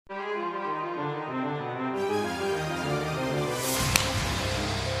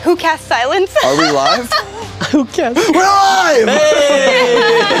Who cast silence? Are we live? Who cares? We're live!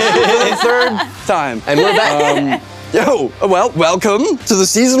 Hey! For the third time. And we're back. Welcome to the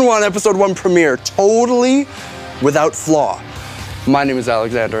Season 1, Episode 1 premiere, totally without flaw. My name is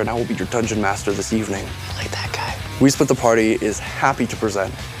Alexander, and I will be your Dungeon Master this evening. I like that guy. We Split the Party is happy to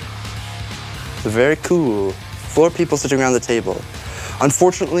present the very cool 4 people sitting around the table.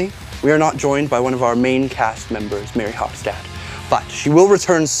 Unfortunately, we are not joined by one of our main cast members, Mary Hopstad, but she will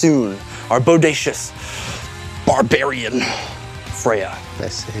return soon, our bodacious barbarian, Freya.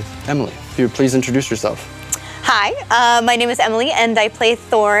 Nice save. Emily, if you would please introduce yourself. Hi, my name is Emily, and I play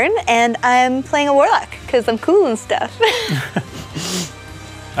Thorn, and I'm playing a warlock because I'm cool and stuff.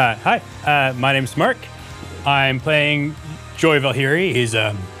 Hi, my name's Mark. I'm playing Joy Valhyri. He's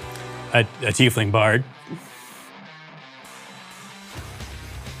a tiefling bard.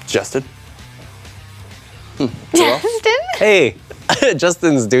 Justin. Justin? Hey,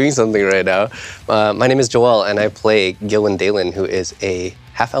 Justin's doing something right now. My name is Joel, and I play Gilwyn Dalen, who is a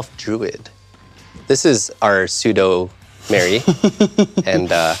half-elf druid. This is our pseudo Mary, and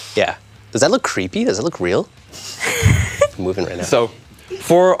yeah. Does that look creepy? Does that look real? It's moving right now. So,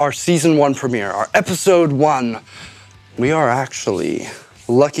 for our Season 1 premiere, our Episode 1, we are actually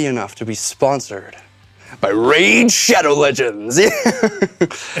lucky enough to be sponsored by Raid Shadow Legends.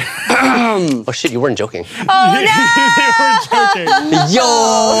 Oh shit, you weren't joking. Oh no! They weren't joking.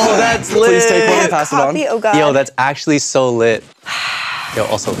 Yo, that's lit. Please take one and pass it on. Copy, oh god. Yo, that's actually so lit. Yo,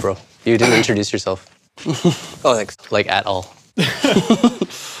 also, bro, you didn't introduce yourself. Oh, thanks. Like, at all.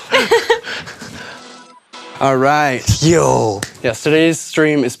 All right. Yo. Yes, today's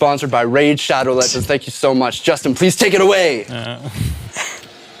stream is sponsored by Raid Shadow Legends. Thank you so much. Justin, please take it away.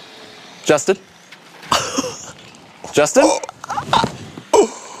 Justin? Justin?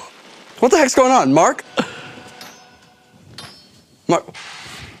 What the heck's going on? Mark? Mark?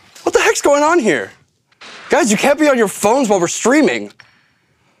 What the heck's going on here? Guys, you can't be on your phones while we're streaming.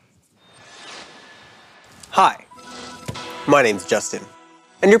 Hi, my name's Justin,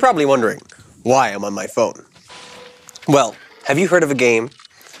 and you're probably wondering why I'm on my phone. Well, have you heard of a game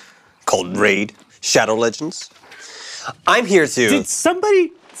called Raid Shadow Legends? I'm here to... Did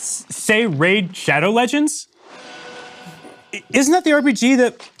somebody say Raid Shadow Legends? Isn't that the RPG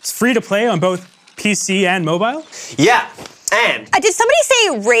that's free to play on both PC and mobile? Yeah, and... Did somebody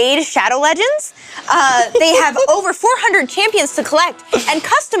say Raid Shadow Legends? They have over 400 champions to collect and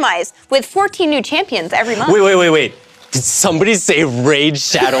customize with 14 new champions every month. Wait. Did somebody say Raid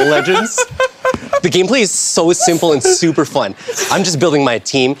Shadow Legends? The gameplay is so simple and super fun. I'm just building my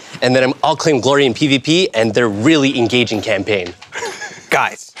team, and then I'll claim glory in PvP, and they're really engaging campaign.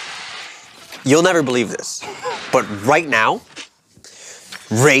 Guys, you'll never believe this, but right now,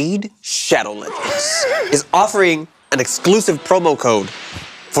 Raid Shadow Legends is offering an exclusive promo code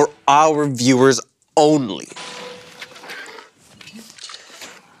for our viewers only.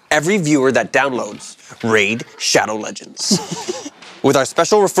 Every viewer that downloads Raid Shadow Legends with our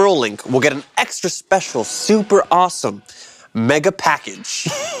special referral link, we'll get an extra special, super awesome mega package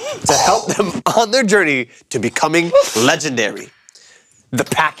to help them on their journey to becoming legendary. The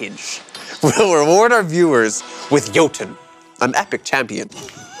package will reward our viewers with Jotun, an epic champion,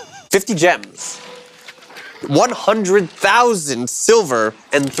 50 gems, 100,000 silver,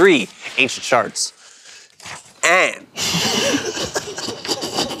 and 3 ancient shards. And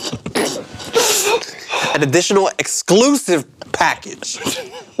an additional exclusive package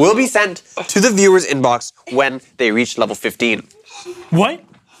will be sent to the viewer's inbox when they reach level 15. What?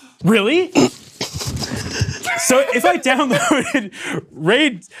 Really? So if I downloaded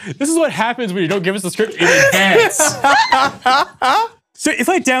Raid, this is what happens when you don't give us the script in advance. So if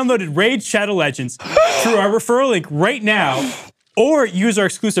I downloaded Raid Shadow Legends through our referral link right now, or use our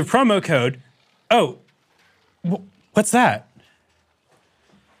exclusive promo code, oh, what's that?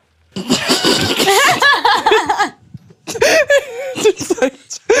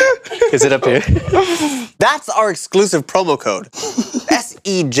 Is it up here? That's our exclusive promo code.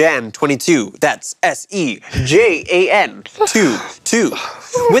 SEJAN22. That's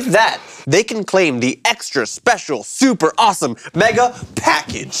SEJAN22. With that, they can claim the extra special, super awesome mega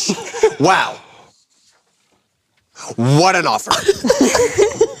package. Wow. What an offer.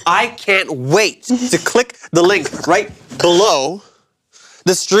 I can't wait to click the link right below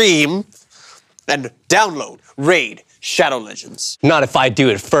the stream and download Raid Shadow Legends. Not if I do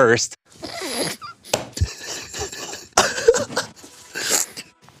it first.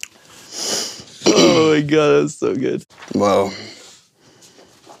 Oh my god, that's so good. Whoa.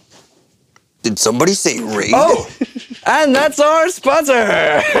 Did somebody say Raid? Oh, and that's our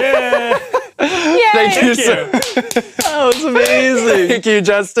sponsor. Thank Thank you, sir. That was amazing. Thank you,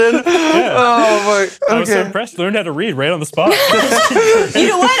 Justin. Oh my. I was so Okay. impressed. Learned how to read right on the spot. You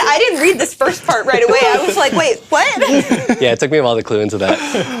know what? I didn't read this first part right away. I was like, wait, what? Yeah, it took me a while to clue into that.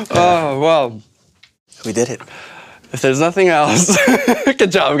 Oh well. We did it. If there's nothing else,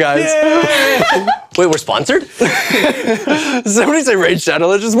 good job, guys. Wait, we're sponsored? Somebody say Raid Shadow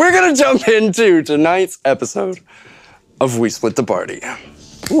Legends. We're gonna jump into tonight's episode of We Split the Party.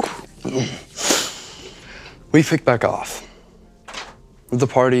 Whew. We pick back off with the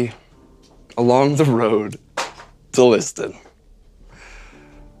party along the road to Liston.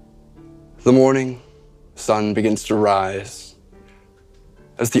 The morning sun begins to rise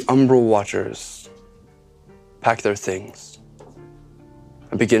as the Umbral Watchers pack their things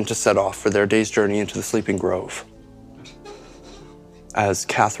and begin to set off for their day's journey into the Sleeping Grove. As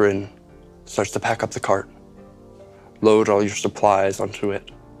Catherine starts to pack up the cart, load all your supplies onto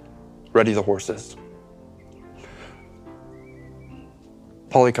it, ready the horses.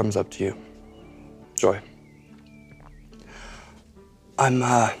 Polly comes up to you. Joy. I'm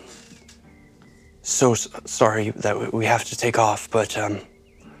so sorry that we have to take off, but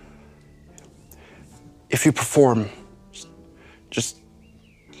if you perform, just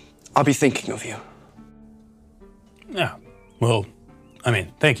I'll be thinking of you. Yeah. Well, I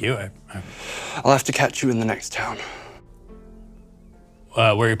mean, thank you. I'll have to catch you in the next town.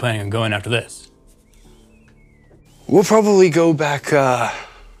 Where are you planning on going after this? We'll probably go back to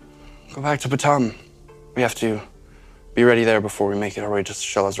Batam. We have to be ready there before we make it our way to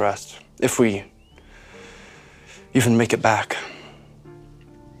Shela's Rest. If we even make it back.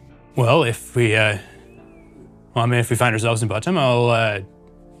 Well, if we, if we find ourselves in Batum,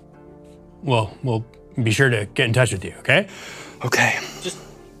 we'll be sure to get in touch with you, okay? Okay.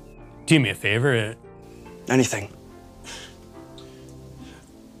 Do me a favor. Anything.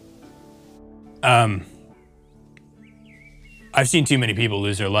 I've seen too many people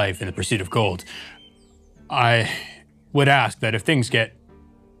lose their life in the pursuit of gold. I would ask that if things get,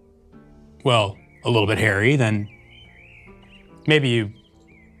 well, a little bit hairy, then maybe you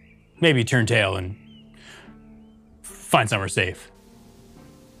turn tail and find somewhere safe.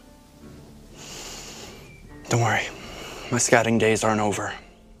 Don't worry. My scouting days aren't over.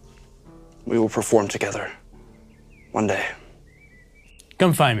 We will perform together. One day.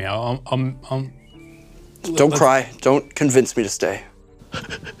 Come find me. I'll Don't cry. Don't convince me to stay. I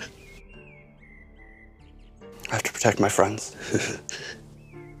have to protect my friends.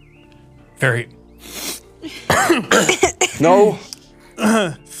 very. No.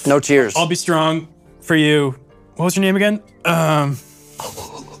 No tears. I'll be strong for you. What was your name again? Polly.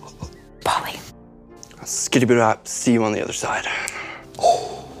 Skitty-boo-dop. See you on the other side.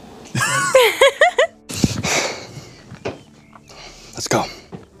 Let's go.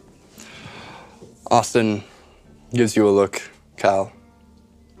 Austin gives you a look, Cal.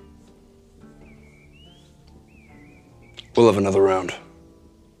 We'll have another round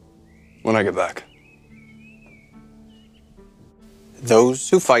when I get back. Those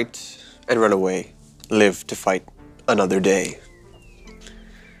who fight and run away live to fight another day.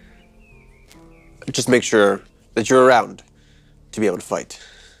 Just make sure that you're around to be able to fight.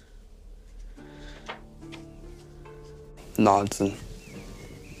 Nods and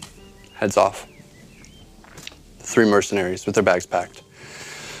heads off. The three mercenaries with their bags packed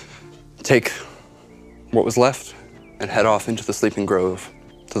take what was left and head off into the Sleeping Grove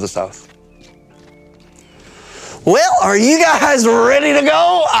to the south. Well, are you guys ready to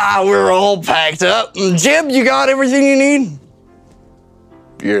go? We're all packed up. Jib, you got everything you need?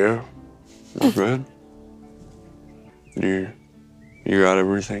 Yeah. We're good. You got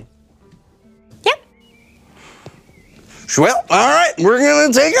everything? Yep. Well, all right, we're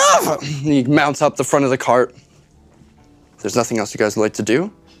gonna take off. He mounts up the front of the cart. If there's nothing else you guys would like to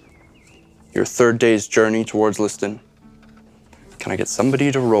do, your third day's journey towards Liston. Can I get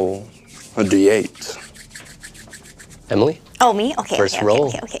somebody to roll a D8? Emily? Oh, me? Okay. First okay, roll.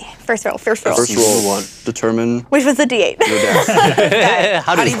 Okay. First roll. First roll. First roll one. Determine Which was the D8. your death.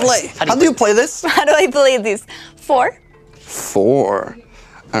 How do you play? How do you play this? How do I believe these? 4. 4.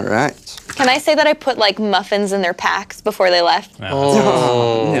 All right. Can I say that I put like muffins in their packs before they left? Yeah,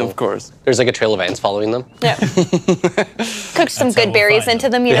 of course. There's like a trail of ants following them. Yeah. Cooked some That's how good we'll berries find into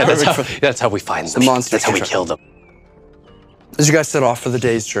them, you know? That's how we find them. monster That's how we truck. kill them. As you guys set off for the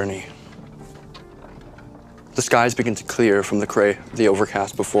day's journey, the skies begin to clear from the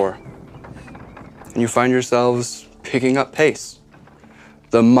overcast before, and you find yourselves picking up pace.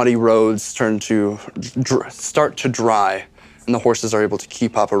 The muddy roads start to dry, and the horses are able to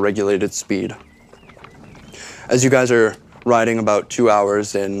keep up a regulated speed. As you guys are riding about 2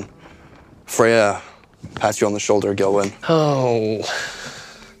 hours in, Freya Pats you on the shoulder, Gilwin. Oh.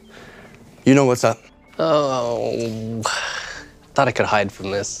 You know what's up. Oh. Thought I could hide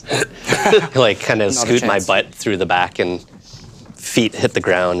from this. Like, kind of Not a scoot my chance. butt through the back and feet hit the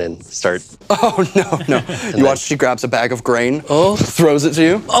ground and start. Oh, no. You watch she grabs a bag of grain, Oh. throws it to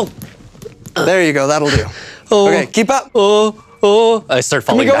you. Oh. There you go, that'll do. Oh. Okay, keep up. Oh. I start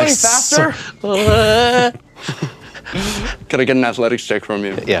Can we falling go back. any faster? Can I get an athletics check from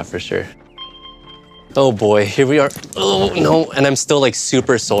you? Yeah, for sure. Oh boy, here we are. Oh no, and I'm still like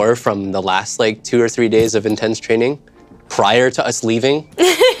super sore from the last like 2 or 3 days of intense training prior to us leaving.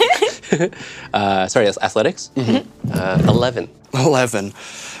 Sorry, that's athletics? 11. 11.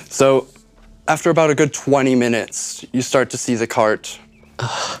 So, after about a good 20 minutes, you start to see the cart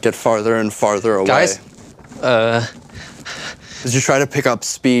get farther and farther away. Guys, As you try to pick up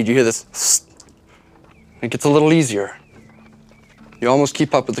speed, you hear this. It gets a little easier. You almost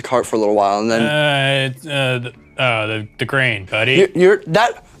keep up with the cart for a little while, and then The grain, buddy.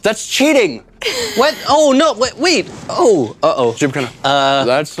 that's cheating. what? Oh no, wait. Oh, uh-oh. Jim kind of.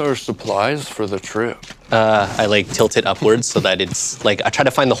 That's our supplies for the trip. I like tilt it upwards so that it's like, I try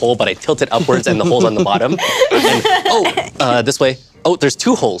to find the hole, but I tilt it upwards and the hole's on the bottom. And, this way. Oh, there's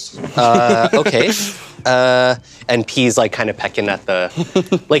 2 holes. Okay. And P's like kind of pecking at the,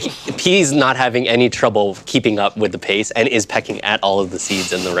 like P's not having any trouble keeping up with the pace and is pecking at all of the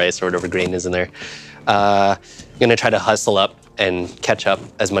seeds and the rice or whatever grain is in there. I'm gonna try to hustle up and catch up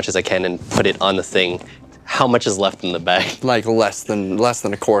as much as I can and put it on the thing. How much is left in the bag? Like less than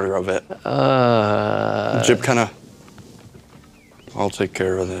a quarter of it. Jim kind of. I'll take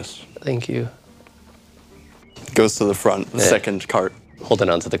care of this. Thank you. Goes to the front, the second cart. Holding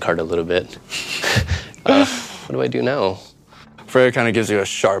onto the cart a little bit. What do I do now? Freya kind of gives you a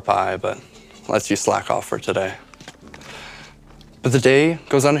sharp eye, but lets you slack off for today. But the day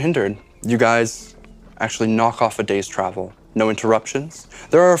goes unhindered. You guys actually knock off a day's travel. No interruptions.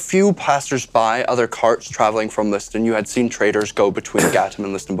 There are a few passers-by, other carts traveling from Liston. You had seen traders go between Gattam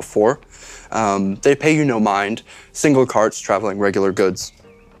and Liston before. They pay you no mind. Single carts traveling regular goods.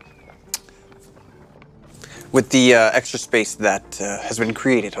 With the extra space that has been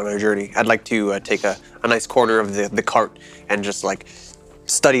created on our journey, I'd like to take a nice corner of the cart and just like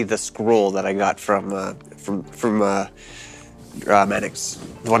study the scroll that I got from Mannix.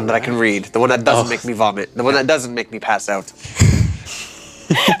 The one that I can read, the one that doesn't make me vomit, the one that doesn't make me pass out.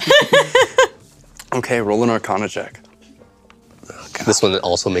 Okay, roll an Arcana check. This one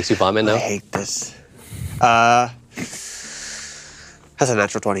also makes you vomit now? I hate this. That's a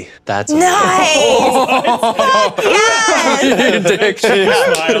natural 20. That's Nice!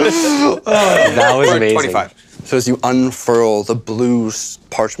 that was amazing. 25. So as you unfurl the blue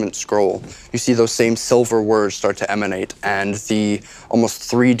parchment scroll, you see those same silver words start to emanate, and the almost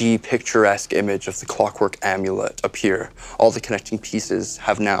 3D picturesque image of the clockwork amulet appear. All the connecting pieces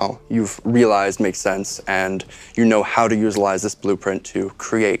have now, you've realized, make sense, and you know how to utilize this blueprint to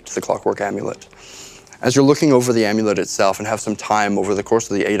create the clockwork amulet. As you're looking over the amulet itself and have some time over the course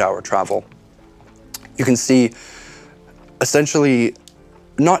of the 8-hour travel, you can see essentially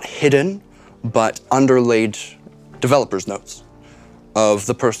not hidden, but underlaid developer's notes of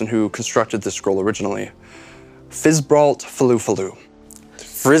the person who constructed this scroll originally. Fizbralt Falufalu.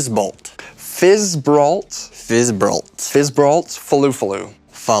 Frisbolt. Fizbralt. Fizbralt. Fizbralt Falufalu.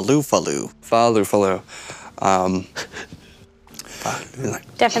 Falu. Falufalu.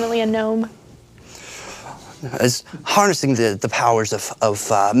 Definitely a gnome. As harnessing the powers of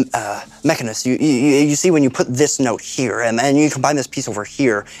Mechanus, you see when you put this note here and you combine this piece over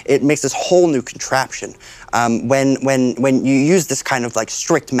here, it makes this whole new contraption. When you use this kind of like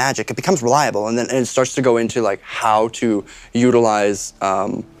strict magic, it becomes reliable, and then it starts to go into like how to utilize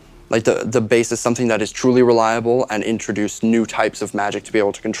like the basis, something that is truly reliable, and introduce new types of magic to be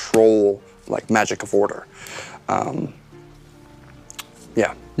able to control like magic of order.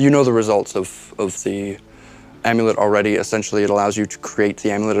 Yeah, you know the results of the amulet already. Essentially, it allows you to create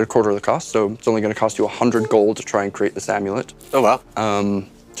the amulet at a quarter of the cost, so it's only going to cost you 100 gold to try and create this amulet. Oh, wow.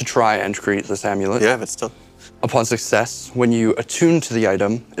 To try and create this amulet. Yeah, but still. Upon success, when you attune to the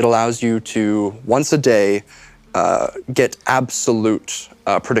item, it allows you to, once a day, get absolute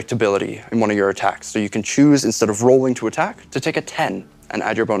predictability in one of your attacks. So you can choose, instead of rolling to attack, to take a 10 and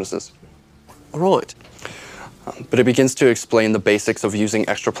add your bonuses. Roll it. But it begins to explain the basics of using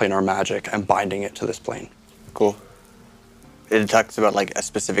extraplanar magic and binding it to this plane. Cool. It talks about like a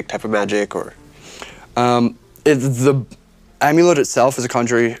specific type of magic, or The amulet itself is a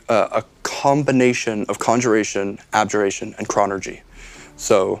combination of conjuration, abjuration, and chronergy.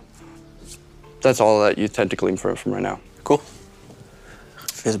 So that's all that you tend to glean from right now. cool.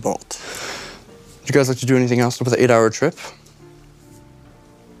 Fizbolt. you guys like to do anything else with the 8-hour trip?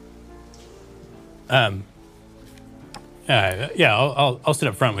 Yeah, I'll sit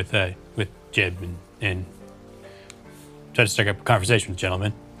up front with Jib and try to strike up a conversation with the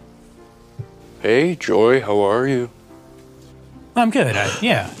gentleman. Hey, Joy, how are you? I'm good.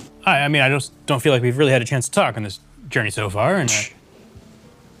 I mean, I just don't feel like we've really had a chance to talk on this journey so far, and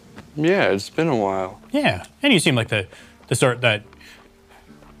Yeah, it's been a while. yeah, and you seem like the sort that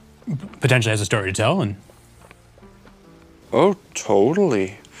potentially has a story to tell, and Oh,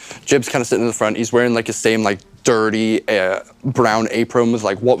 totally. Jib's kind of sitting in the front. He's wearing like his same like dirty brown apron with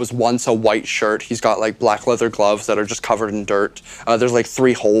like what was once a white shirt. He's got like black leather gloves that are just covered in dirt. There's like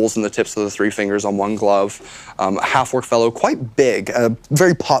 3 holes in the tips of the 3 fingers on one glove. A half-orc fellow, quite big,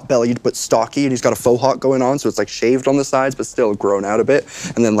 very pot-bellied but stocky, and he's got a faux hawk going on, so it's like shaved on the sides but still grown out a bit,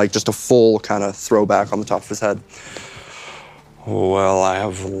 and then like just a full kind of throwback on the top of his head. Well, I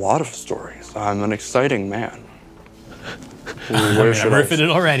have a lot of stories. I'm an exciting man. Where should I'm I riffing it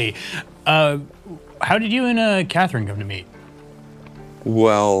already. How did you and Catherine come to meet?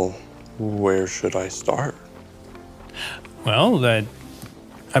 Well, where should I start? Well,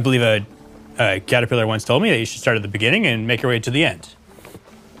 I believe a caterpillar once told me that you should start at the beginning and make your way to the end.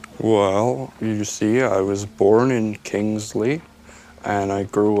 Well, you see, I was born in Kingsley, and I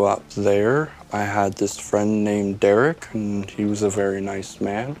grew up there. I had this friend named Derek, and he was a very nice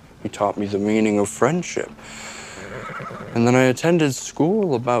man. He taught me the meaning of friendship. And then I attended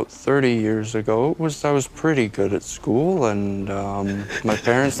school about 30 years ago. I was pretty good at school, and my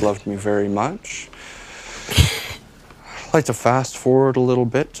parents loved me very much. I'd like to fast forward a little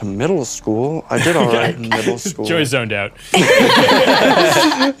bit to middle school. I did all right in middle school. Joey's zoned out.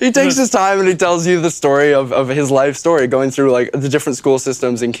 He takes his time and he tells you the story of his life story, going through like the different school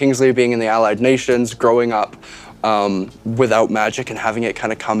systems in Kingsley, being in the Allied Nations, growing up without magic and having it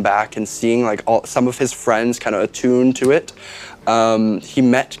kind of come back, and seeing like some of his friends kind of attuned to it. He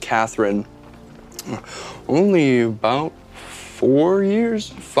met Catherine only about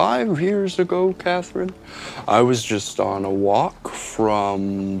 5 years ago, Catherine. I was just on a walk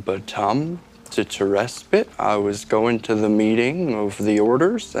from Batum to Terespit. I was going to the meeting of the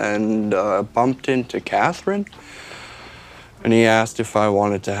orders and bumped into Catherine. And he asked if I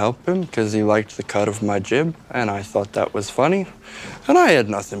wanted to help him because he liked the cut of my jib, and I thought that was funny. And I had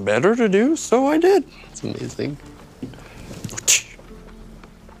nothing better to do, so I did. It's amazing.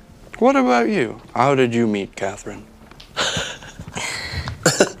 What about you? How did you meet Catherine?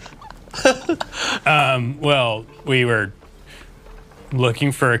 Well, we were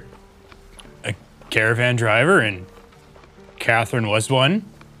looking for a caravan driver, and Catherine was one.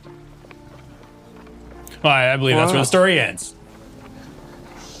 Well, I believe that's where Wow. the story ends.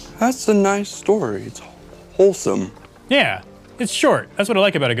 That's a nice story. It's wholesome. Yeah, it's short. That's what I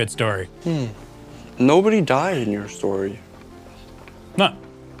like about a good story. Nobody died in your story. Not,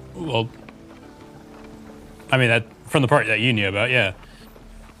 well, I mean, that from the part that you knew about, yeah.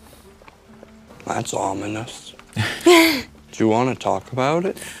 That's ominous. Do you want to talk about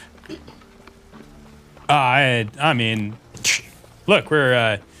it? I mean, look,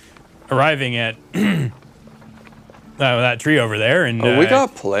 we're arriving at that tree over there, and Oh, we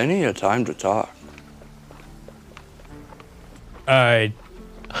got plenty of time to talk.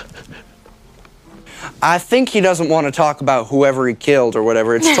 I think he doesn't want to talk about whoever he killed or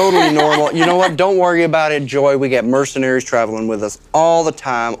whatever. It's totally normal. You know what? Don't worry about it, Joy. We get mercenaries traveling with us all the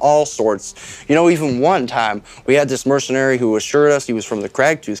time, all sorts. You know, even one time, we had this mercenary who assured us he was from the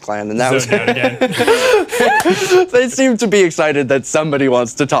Cragtooth clan, and that was... zoned out again. They seem to be excited that somebody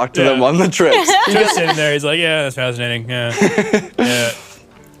wants to talk to them Yeah. on the trips. Just sitting there, he's like, yeah, that's fascinating. Yeah. Yeah.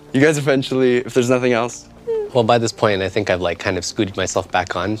 You guys eventually, if there's nothing else... Well, by this point, I think I've like kind of scooted myself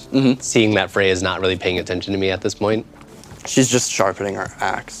back on. Seeing that Frey is not really paying attention to me at this point. She's just sharpening her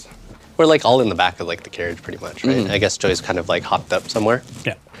axe. We're like all in the back of like the carriage pretty much, right? I guess Joy's kind of like hopped up somewhere.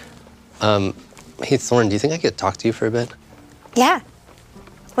 Yeah. Hey, Thorn, do you think I could talk to you for a bit? Yeah.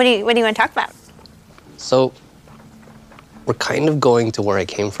 What do you want to talk about? So, we're kind of going to where I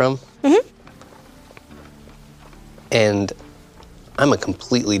came from. And I'm a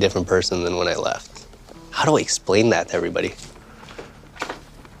completely different person than when I left. How do I explain that to everybody?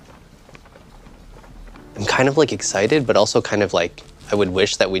 I'm kind of like excited, but also kind of like, I would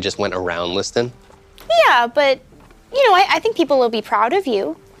wish that we just went around Liston. Yeah, but, you know, I think people will be proud of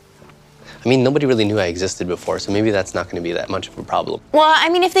you. I mean, nobody really knew I existed before, so maybe that's not gonna be that much of a problem. Well, I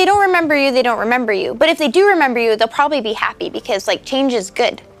mean, if they don't remember you, they don't remember you. But if they do remember you, they'll probably be happy because, like, change is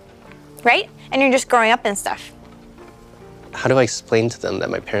good, right? And you're just growing up and stuff. How do I explain to them that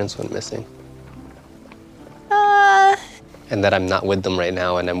my parents went missing? Uh, And that I'm not with them right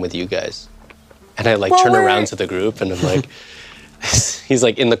now and I'm with you guys? And I like Well, turn we're- around to the group and I'm like, he's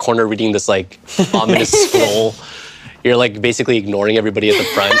like in the corner reading this like ominous scroll. You're like basically ignoring everybody at the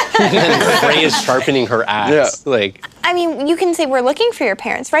front. And then Ray is sharpening her axe. Yeah. Like, I mean, you can say we're looking for your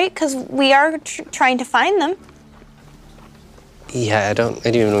parents, right? Because we are trying to find them. yeah, I don't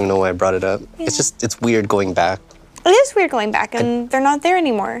even know why I brought it up. It's just, it's weird going back. It is weird going back, and they're not there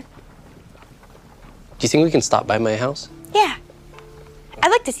anymore. Do you think we can stop by my house? Yeah. I'd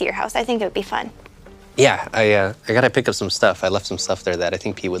like to see your house. I think it would be fun. Yeah, I gotta pick up some stuff. I left some stuff there that I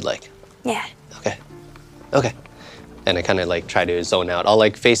think P would like. Yeah. Okay. And I kind of like try to zone out. I'll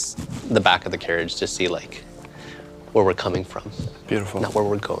like face the back of the carriage to see like where we're coming from, Beautiful. not where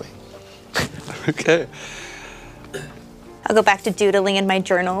we're going. Okay. I'll go back to doodling in my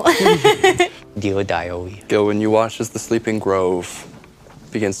journal. Dio Dioe. Gilwin, you watch as the sleeping grove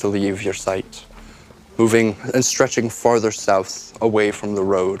begins to leave your sight, moving and stretching farther south away from the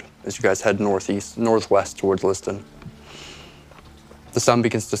road as you guys head northwest towards Liston. The sun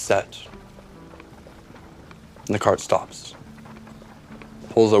begins to set, and the cart stops,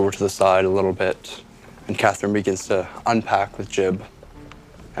 pulls over to the side a little bit, and Catherine begins to unpack with Jib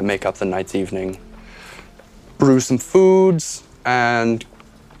and make up the night's evening, brew some foods, and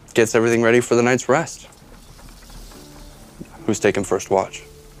gets everything ready for the night's rest. Who's taking first watch?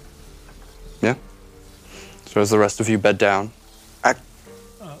 Yeah? So as the rest of you bed down,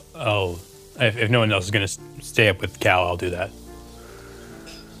 Oh, if no one else is gonna stay up with Cal, I'll do that.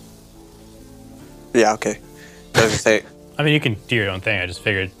 Yeah, okay. I was gonna say, I mean, you can do your own thing. I just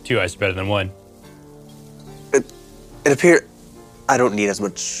figured 2 eyes is better than 1. it appears I don't need as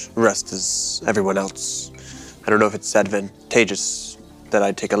much rest as everyone else. I don't know if it's advantageous that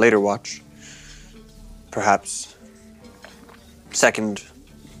I take a later watch. Perhaps second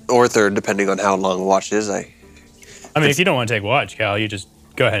or third, depending on how long a watch is. I mean, if you don't want to take watch, Cal, you just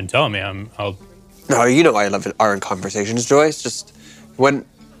go ahead and tell me. I'll. No, you know I love our conversations, Joy. It's just when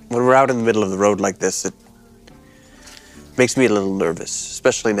we're out in the middle of the road like this, it makes me a little nervous,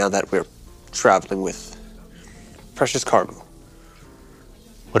 especially now that we're traveling with precious cargo.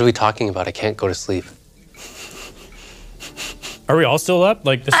 What are we talking about? I can't go to sleep. Are we all still up?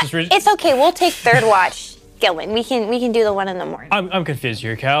 Like this is. It's okay. We'll take third watch, Gilwin. We can do the one in the morning. I'm confused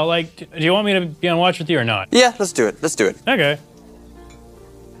here, Cal. Like, do you want me to be on watch with you or not? Yeah, let's do it. Let's do it. Okay.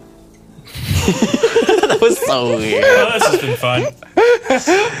 That was so weird. Well, this has been fun.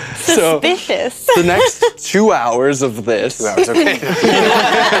 Suspicious. the next 2 hours of this. 2 hours, okay.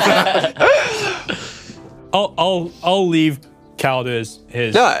 I'll leave Cal to his.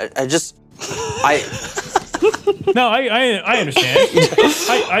 No, I No, I understand.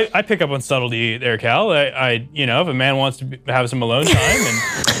 I pick up on subtlety there, Cal. You know, if a man wants to have some alone time,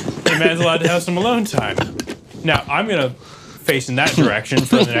 and a man's allowed to have some alone time. Now, I'm gonna face in that direction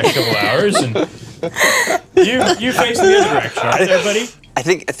for the next couple hours, and you face in the other direction, all right, there, buddy? I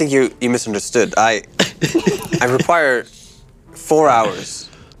think you misunderstood. I require 4 hours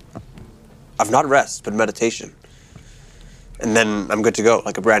of not rest, but meditation. And then I'm good to go,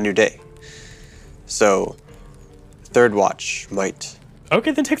 like a brand new day. So, third watch might.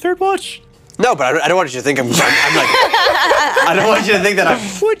 Okay, then take third watch. No, but I don't want you to think I'm like. I don't want you to think that I'm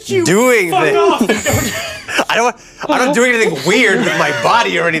doing Fuck things. off. I'm not doing anything weird with my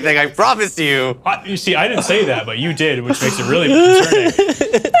body or anything. I promise you. You see, I didn't say that, but you did, which makes it really concerning.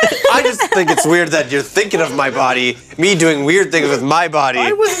 I just think it's weird that you're thinking of my body, me doing weird things with my body.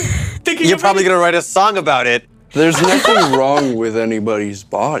 I wasn't thinking. You're of probably gonna write a song about it. There's nothing wrong with anybody's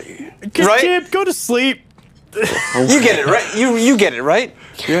body. Right? Jib, go to sleep. You get it, right? You get it, right?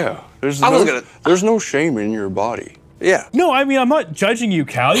 Yeah. There's was no shame in your body. Yeah. No, I mean, I'm not judging you,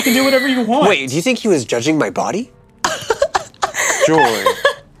 Cal. You can do whatever you want. Wait, do you think he was judging my body? Joy.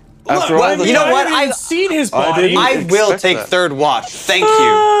 After well, all the you know time- what? I haven't seen his body. didn't- I will expect take that. third watch. Thank you.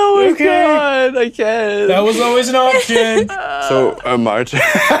 Oh my Okay. god, I can't. That was always an option. So am I?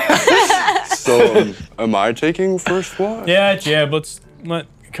 Am I taking first watch? Yeah, Jeb,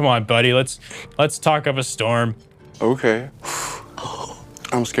 come on, buddy. Let's talk up a storm. Okay.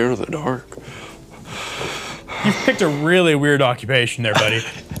 I'm scared of the dark. You picked a really weird occupation there, buddy.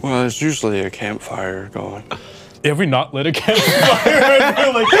 Well, it's usually a campfire going. Have we not lit a campfire? I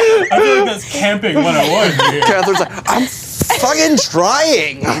feel like that's camping 101 here. Catherine's like, I'm fucking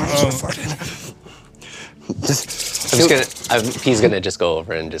trying. He's gonna just go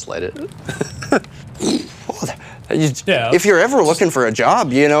over and just light it. Yeah. If you're ever looking for a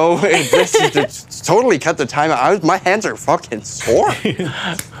job, you know, totally cut the time out. My hands are fucking sore.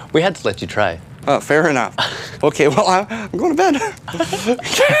 We had to let you try. Fair enough. Okay, well, I'm going to bed.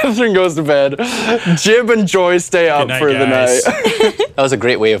 Catherine goes to bed. Jib and Joy stay up night, for the guys. night. That was a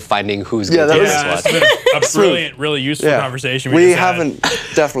great way of finding who's Yeah, going that to was- take Yeah, this it's watch. been a brilliant, really useful conversation. We just had. haven't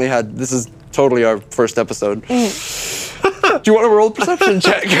definitely had, this is totally our first episode. Do you want to roll a perception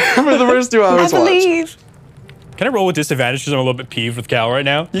check for the first 2 hours watch? Can I roll with disadvantage because I'm a little bit peeved with Cal right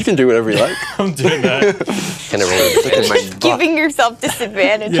now? You can do whatever you like. I'm doing that. Kind of really Look at my butt. Giving yourself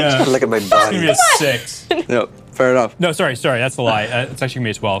disadvantage. Yeah. Look at my It's gonna be body. a 6. Yep, fair enough. No, sorry, that's the lie. It's actually gonna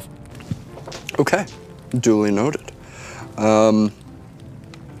be a 12. Okay, duly noted.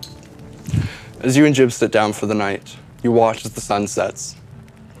 As you and Jib sit down for the night, you watch as the sun sets.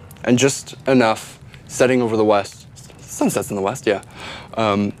 And just enough setting over the west, sunsets in the west, yeah.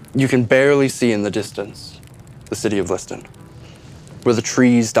 You can barely see in the distance the city of Liston. Where the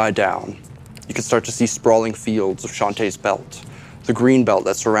trees die down, you can start to see sprawling fields of Shantae's Belt, the green belt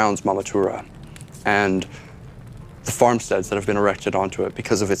that surrounds Mamatura, and the farmsteads that have been erected onto it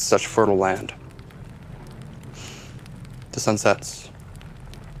because of its such fertile land. The sun sets,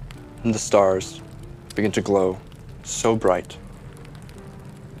 and the stars begin to glow so bright.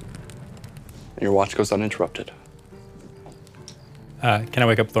 And your watch goes uninterrupted. Can I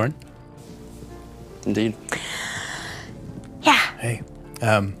wake up Thorn? Indeed. Yeah. Hey.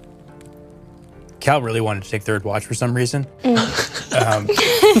 Cal really wanted to take third watch for some reason.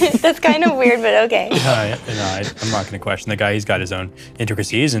 That's kind of weird, but okay. I'm not going to question the guy. He's got his own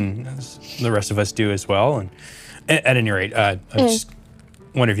intricacies, and the rest of us do as well. And at any rate, I just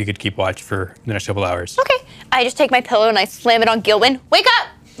wonder if you could keep watch for the next couple hours. Okay. I just take my pillow and I slam it on Gilwin. Wake up!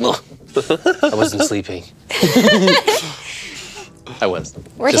 I wasn't sleeping. I was.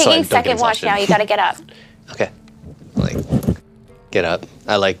 We're Just so I taking don't get second watch exhausted. now. You gotta get up. Okay. Like, get up.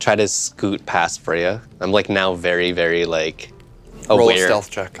 I like try to scoot past Freya. I'm like now very, very like Roll a aware, stealth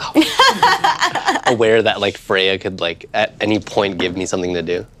check. aware that like Freya could like at any point give me something to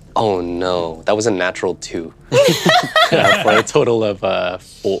do. Oh no, that was a natural 2 for a total of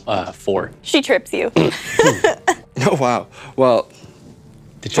 4. She trips you. Oh, wow. Well,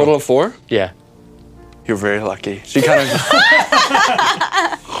 total of 4? Yeah. You're very lucky. She kind of just...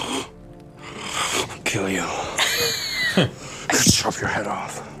 kill you. Chop your head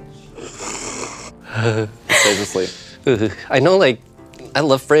off. Stays asleep. I know, like, I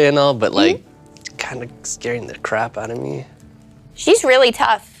love Freya and all, but like, kind of scaring the crap out of me. She's really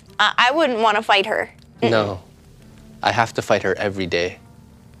tough. I wouldn't want to fight her. No, I have to fight her every day.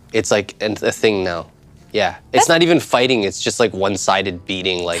 It's like a thing now. Yeah, it's not even fighting. It's just like one-sided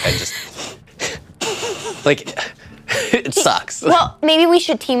beating. Like I just, like, it sucks. Well, maybe we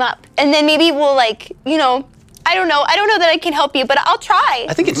should team up, and then maybe we'll like, you know, I don't know that I can help you, but I'll try.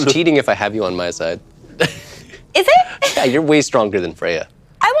 I think it's cheating if I have you on my side. Is it? Yeah, you're way stronger than Freya.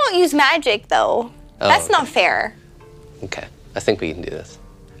 I won't use magic though. That's okay. not fair. Okay, I think we can do this.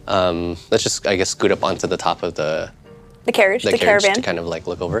 Let's just, I guess, scoot up onto the top of the The carriage, the carriage caravan. to kind of like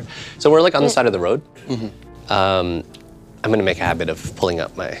look over. So we're like on the side of the road. I'm gonna make a habit of pulling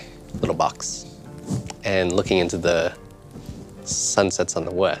up my little box and looking into the sunsets on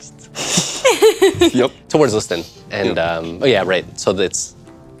the west Yep. towards Liston. And oh yeah, right. So that's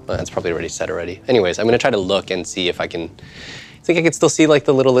probably already set already. Anyways, I'm gonna try to look and see if I can. Think I could still see like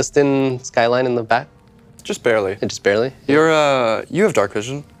the little Liston skyline in the back? Just barely. Just barely. You have dark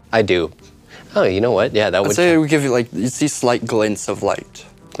vision. I do. Oh, you know what? Yeah, that I'd would. say we give you like, you see slight glints of light.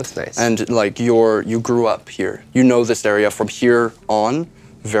 That's nice. And like you grew up here. You know this area from here on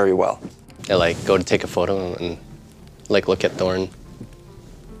very well. I like go to take a photo and like look at Thorn.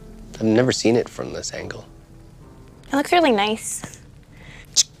 I've never seen it from this angle. It looks really nice.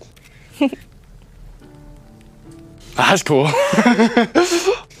 That's cool.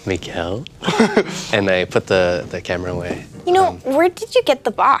 Miguel. And I put the camera away. You know, where did you get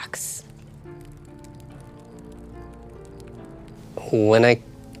the box? When I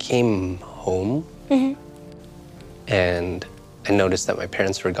came home and I noticed that my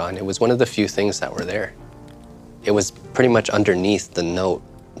parents were gone, it was one of the few things that were there. It was pretty much underneath the note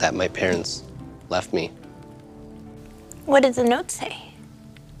that my parents left me. What did the note say?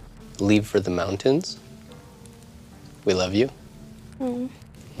 Leave for the mountains. We love you. And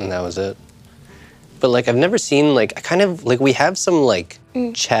that was it. But like I've never seen like I kind of like we have some like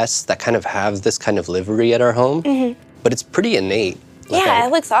chests that kind of have this kind of livery at our home, but it's pretty innate. Like, Yeah,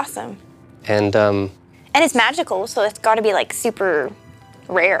 it looks awesome. and And it's magical, so it's got to be like super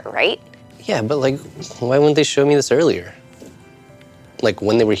rare, right? yeah, but like why wouldn't they show me this earlier? Like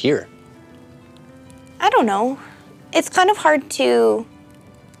when they were here. I don't know. It's kind of hard to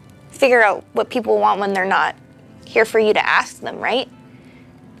figure out what people want when they're not here for you to ask them, right?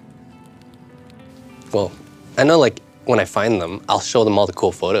 Well, I know like when I find them, I'll show them all the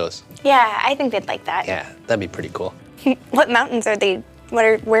cool photos. Yeah, I think they'd like that. Yeah, that'd be pretty cool. What mountains are they?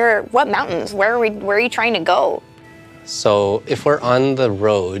 What mountains? Where are you trying to go? So if we're on the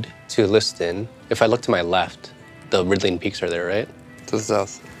road to Liston, if I look to my left, the Ridling Peaks are there, right? To the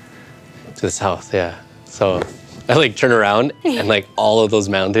south. To the south, yeah. So I like turn around and like all of those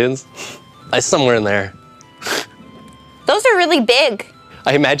mountains, somewhere in there. Those are really big.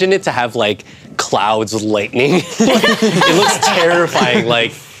 I imagine it to have like clouds with lightning. It looks terrifying.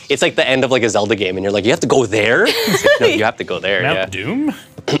 Like it's like the end of like a Zelda game, and you're like, you have to go there. It's like, no, you have to go there. Mount Yeah. Doom?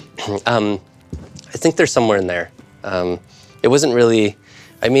 I think there's somewhere in there. It wasn't really.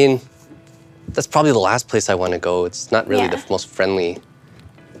 I mean, that's probably the last place I want to go. It's not really Yeah. the most friendly,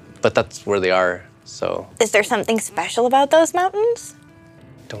 but that's where they are. So Is there something special about those mountains?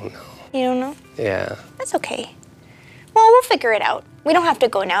 don't know. You don't know? Yeah. That's okay. Well, we'll figure it out. We don't have to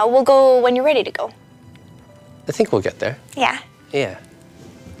go now. We'll go when you're ready to go. I think we'll get there. Yeah. Yeah.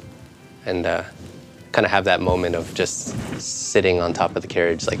 And kind of have that moment of just sitting on top of the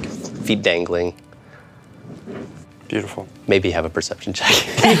carriage, like feet dangling. Beautiful. Maybe have a perception check.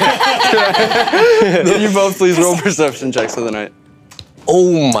 Then you both please roll perception checks for the night.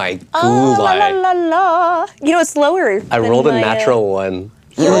 Oh my Oh, la la gulai. la la. You know, it's lower. I than rolled a my, natural one.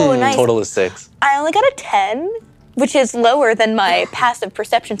 Oh, nice. Total is 6. I only got a 10, which is lower than my passive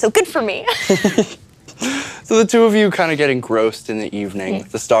perception, so good for me. So the two of you kind of get engrossed in the evening.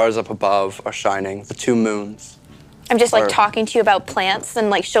 The stars up above are shining, the two moons. I'm just like Or- talking to you about plants and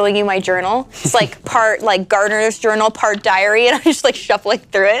like showing you my journal. It's like part like Gardner's journal, part diary, and I'm just like shuffling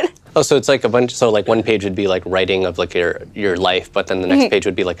through it. Oh, so it's like a bunch. So like one page would be like writing of like your life, but then the next page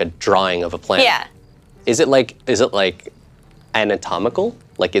would be like a drawing of a plant. Yeah. Is it like anatomical?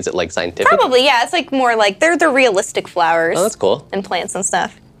 Like is it like scientific? Probably, yeah. It's like more like they're the realistic flowers. Oh, that's cool. And plants and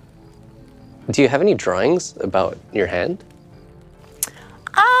stuff. Do you have any drawings about your hand?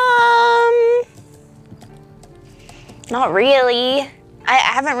 Not really. I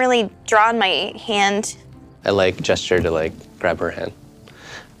haven't really drawn my hand. I like gesture to like grab her hand.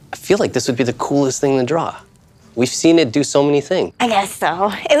 I feel like this would be the coolest thing to draw. We've seen it do so many things. I guess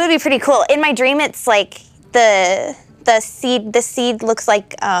so. It would be pretty cool. In my dream, it's like the seed. The seed looks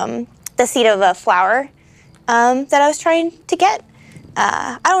like the seed of a flower that I was trying to get.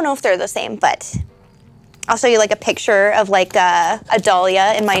 I don't know if they're the same, but I'll show you like a picture of like a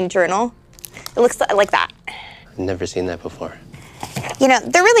dahlia in my journal. It looks like that. I've never seen that before. You know,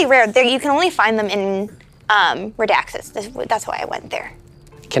 they're really rare. You can only find them in Redaxis. That's why I went there.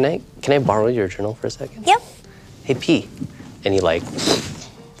 Can I borrow your journal for a second? Yep. Hey P. And he like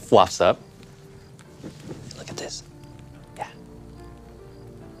wafts up. Look at this. Yeah.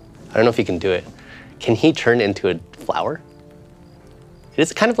 I don't know if he can do it. Can he turn into a flower?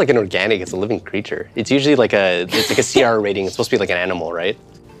 It's kind of like an organic, it's a living creature. It's usually like a CR rating. It's supposed to be like an animal, right?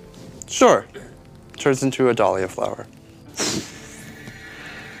 Sure. Turns into a dahlia flower.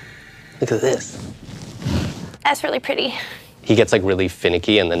 Look at this. That's really pretty. He gets like really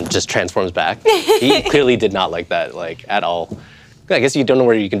finicky and then just transforms back. He clearly did not like that, like at all. I guess you don't know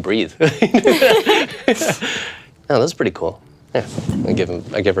where you can breathe. No, that's pretty cool. Yeah, I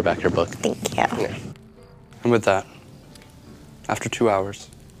give her back her book. Thank you. Yeah. And with that, after 2 hours,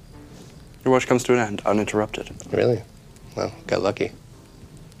 your watch comes to an end, uninterrupted. Really? Well, got lucky.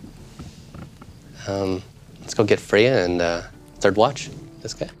 Let's go get Freya and third watch.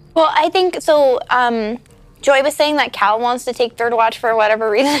 This guy. Well, I think so. Joy was saying that Cal wants to take third watch for whatever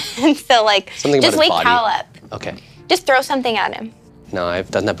reason. So like, Something about just his wake body. Cal up. Okay. Just throw something at him. No,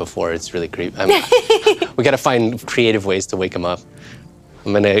 I've done that before. It's really creepy. We gotta find creative ways to wake him up.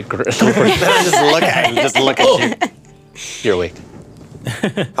 I'm gonna. Just look at him. Just look at you. You're awake.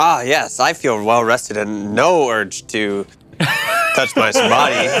 Ah, yes, I feel well rested and no urge to touch my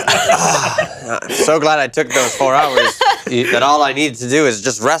body. I'm so glad I took those 4 hours. That all I needed to do is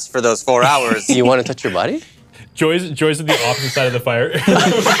just rest for those 4 hours. You want to touch your body? Joy's at the opposite side of the fire.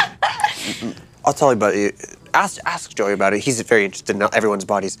 I'll tell you about it. Ask Joey about it. He's very interested in everyone's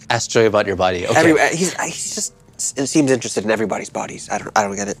bodies. Ask Joy about your body. Okay. He's just seems interested in everybody's bodies. I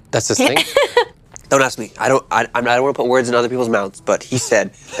don't get it. That's his thing. Don't ask me. I don't want to put words in other people's mouths. But he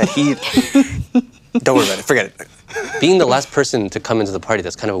said that he. Don't worry about it. Forget it. Being the last person to come into the party,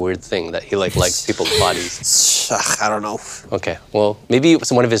 that's kind of a weird thing that he likes people's bodies. I don't know. Okay, well, maybe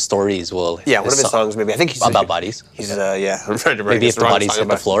one of his stories will. Yeah, one of his songs maybe. I think he's about bodies. He's yeah. I'm trying to write Maybe his if the wrong bodies song hit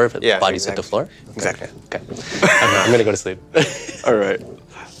the about- floor, if the Yeah, bodies hit the floor. Exactly. Okay. I'm gonna go to sleep. All right.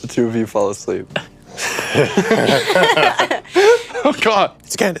 The two of you fall asleep. Oh, God.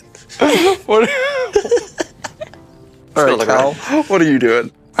 It's canon. What? All right, look Cal, what are you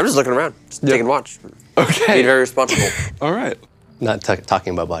doing? I'm just looking around, just taking watch. Okay. Being very responsible. All right. Not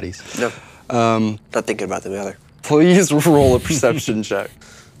talking about bodies. No. Not thinking about them either. Please roll a perception check.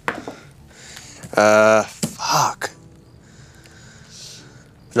 Fuck.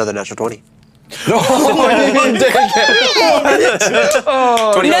 Another natural 20. Oh,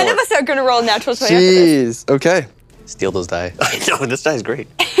 None of us are gonna roll natural 20 after this. jeez. Okay. Steal those die. I know, this guy's great.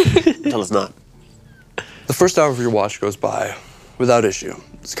 Until it's not. The first hour of your watch goes by without issue.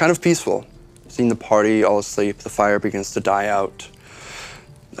 It's kind of peaceful. Seeing the party all asleep, the fire begins to die out.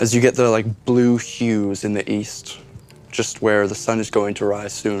 As you get the like blue hues in the east, just where the sun is going to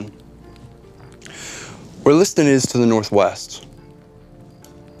rise soon. Where Liston is to the northwest,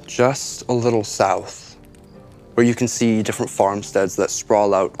 just a little south, where you can see different farmsteads that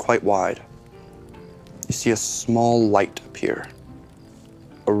sprawl out quite wide. You see a small light appear,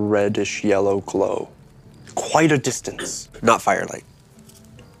 a reddish yellow glow, quite a distance. Not firelight.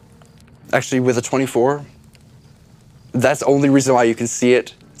 Actually, with a 24, that's the only reason why you can see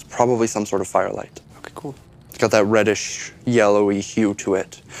it. It's probably some sort of firelight. Okay, cool. It's got that reddish, yellowy hue to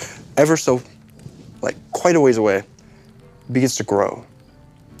it. Ever so, like quite a ways away, it begins to grow,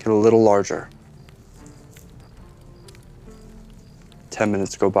 get a little larger. 10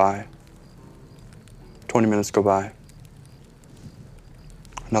 minutes go by. 20 minutes go by.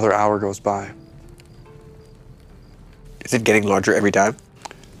 Another hour goes by. Is it getting larger every time?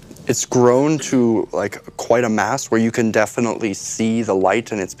 It's grown to like quite a mass where you can definitely see the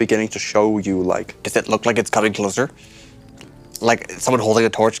light and it's beginning to show you like. Does it look like it's coming closer? Like someone holding a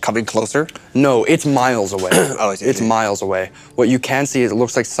torch coming closer? No, it's miles away. Oh, I see. It's miles away. What you can see is it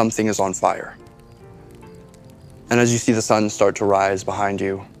looks like something is on fire. And as you see the sun start to rise behind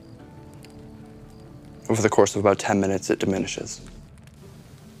you, over the course of about 10 minutes, it diminishes.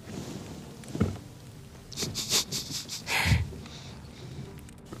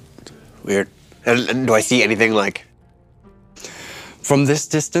 Weird. And do I see anything like? From this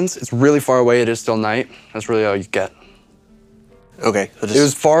distance, it's really far away. It is still night. That's really all you get. Okay. So just... It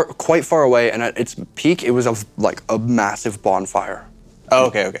was quite far away, and at its peak, it was like a massive bonfire. Oh,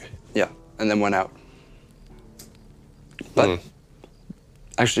 okay, okay. Yeah, and then went out. But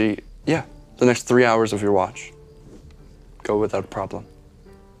actually, yeah, the next 3 hours of your watch go without a problem.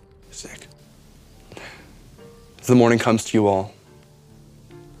 Sick. As the morning comes to you all,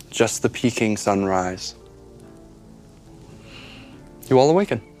 just the peaking sunrise, you all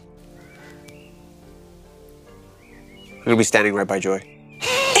awaken. I'm gonna be standing right by Joy.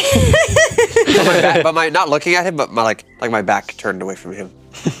 but my not looking at him, but my like my back turned away from him.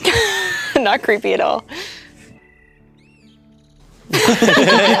 Not creepy at all.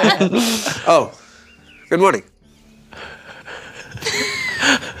 Oh, good morning.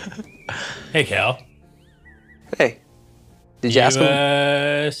 Hey, Cal. Hey. Did you ask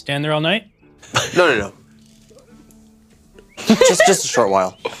him? Stand there all night? No. just a short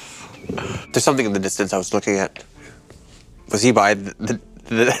while. There's something in the distance I was looking at. Was he by the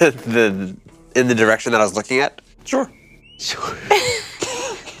in the direction that I was looking at? Sure.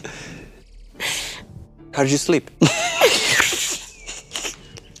 How did you sleep?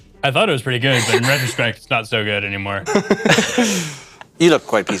 I thought it was pretty good, but in retrospect, it's not so good anymore. You look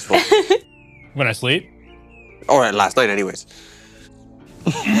quite peaceful. When I sleep? All right, last night anyways.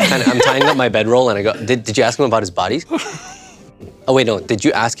 And I'm tying up my bedroll, and I go, did you ask him about his body? Oh, wait, no. Did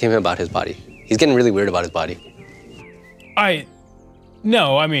you ask him about his body? He's getting really weird about his body.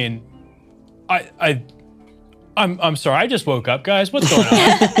 No, I mean, I'm sorry. I just woke up, guys. What's going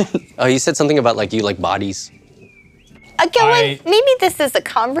on? Oh, you said something about like you like bodies. Again, maybe this is a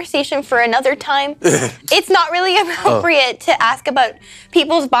conversation for another time. It's not really appropriate to ask about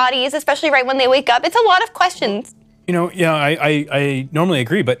people's bodies, especially right when they wake up. It's a lot of questions. You know, yeah, I normally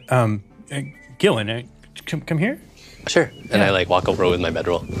agree, but Gillen, come here. Sure. And I like walk over with my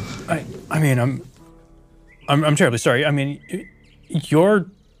bedroll. I mean, I'm terribly sorry. I mean, you're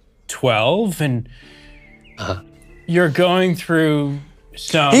 12 and you're going through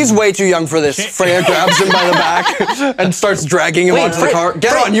some... He's way too young for this. Freya grabs him by the back and starts dragging him onto the car.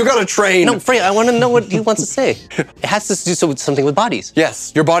 Get on, you gotta train. No, Freya, I want to know what he wants to say. It has to do with something with bodies.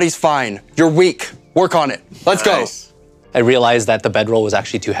 Yes, your body's fine. You're weak. Work on it. Let's go. I realized that the bedroll was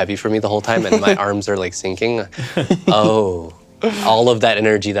actually too heavy for me the whole time, and my arms are like sinking. Oh, all of that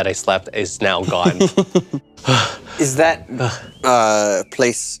energy that I slept is now gone. Is that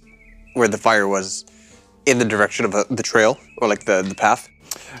place where the fire was in the direction of the trail or like the path?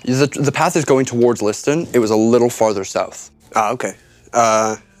 The path is going towards Liston. It was a little farther south. Ah, okay.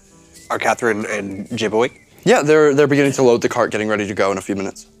 Are Catherine and Jib awake? Yeah, they're beginning to load the cart, getting ready to go in a few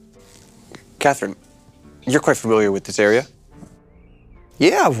minutes. Catherine, you're quite familiar with this area?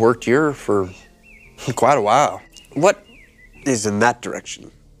 Yeah, I've worked here for quite a while. What is in that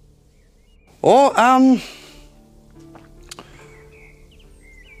direction? Oh,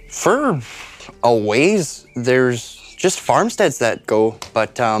 for a ways, there's just farmsteads that go,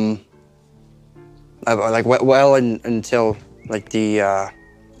 but like well until like the.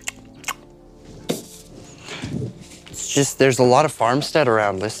 It's just there's a lot of farmstead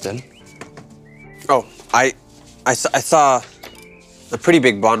around Liston. Oh, I saw a pretty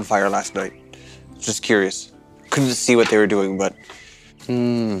big bonfire last night. Just curious. Couldn't see what they were doing, but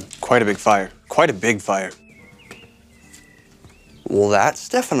quite a big fire. Quite a big fire. Well, that's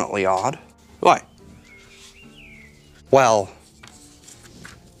definitely odd. Why? Well,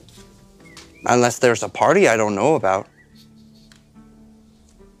 unless there's a party I don't know about.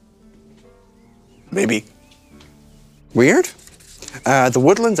 Maybe. Weird. The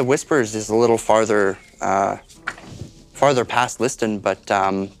Woodlands of Whispers is a little farther past Liston, but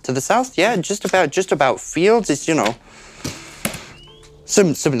to the south, yeah, just about fields. It's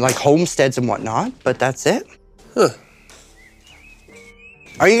some like homesteads and whatnot, but that's it. Huh.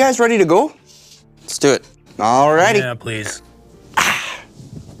 Are you guys ready to go? Let's do it. Alrighty. Yeah, please.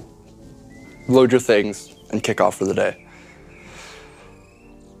 Load your things and kick off for the day.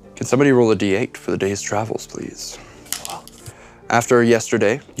 Can somebody roll a d8 for the day's travels, please? After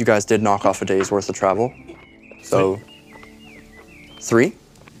yesterday, you guys did knock off a day's worth of travel. So, 3.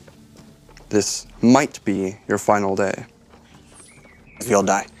 This might be your final day. We all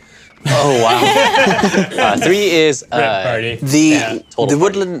die. Oh, wow. 3 is Party. The total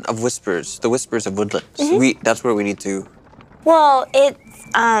Woodland of Whispers. The Whispers of Woodlands. That's where we need to. Well, it's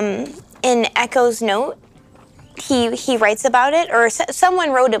in Echo's note. He writes about it, or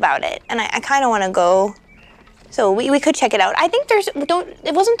someone wrote about it, and I kind of want to go. So we could check it out. I think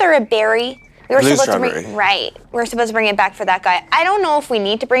wasn't there a berry? We were Blue supposed to strawberry. bring, right. We were supposed to bring it back for that guy. I don't know if we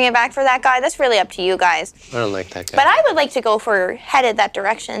need to bring it back for that guy. That's really up to you guys. I don't like that guy. But I would like to go headed that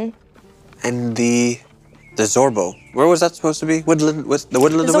direction. And the Zorbo. Where was that supposed to be? Woodland of Whispers.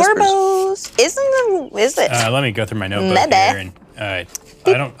 Zorbos. Is it? Let me go through my notebook Maybe. here. And,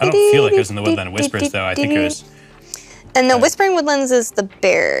 I don't feel like it was in the Woodland of Whispers, though. I think it was... And the Whispering Woodlands is the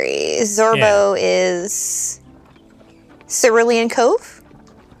berry. Zorbo is Cerulean Cove?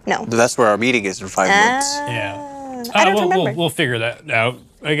 No. That's where our meeting is in 5 months. Yeah. I don't remember. We'll figure that out.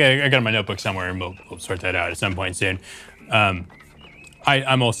 I got it in my notebook somewhere, and we'll sort that out at some point soon.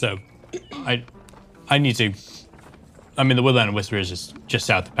 I'm also... I need to... I mean, the Woodland of Whispers is just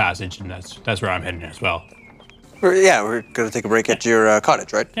south of Passage, and that's where I'm heading as well. We're going to take a break at your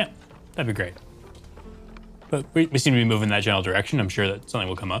cottage, right? Yeah, that'd be great. But we seem to be moving in that general direction. I'm sure that something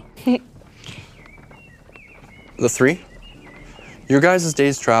will come up. The 3. Your guys'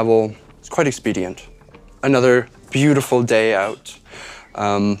 day's travel is quite expedient. Another beautiful day out.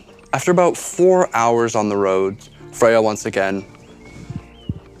 After about 4 hours on the road, Freya once again,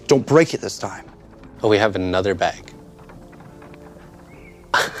 don't break it this time. Oh, we have another bag.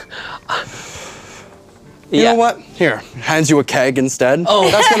 You know what? Here, hands you a keg instead. Oh,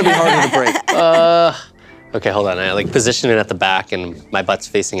 that's gonna be harder to break. Okay, hold on. I like position it at the back and my butt's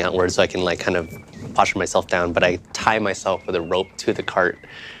facing outward so I can like kind of posture myself down, but I tie myself with a rope to the cart,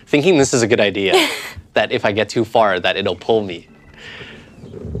 thinking this is a good idea, that if I get too far, that it'll pull me.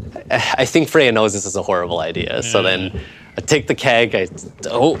 I think Freya knows this is a horrible idea, so then I take the keg,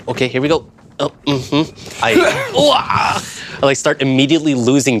 okay, here we go. I like start immediately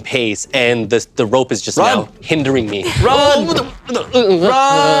losing pace, and the rope is just now hindering me. Run!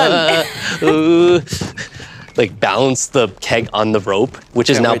 Like balance the keg on the rope, which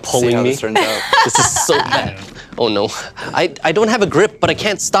is Can't now wait to see pulling how me. this turns out. This is so bad. Oh no, I don't have a grip, but I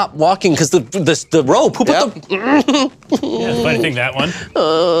can't stop walking because the rope. Who put the? Yeah, funny thing, that one.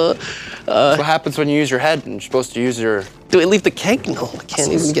 That's what happens when you use your head and you're supposed to use your Do I leave the keg? No, I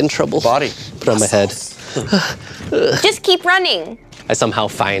can't even get in trouble. body. Put it on my head. Just keep running. I somehow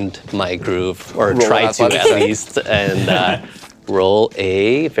find my groove, or Roll try an to athletics at check. least, and roll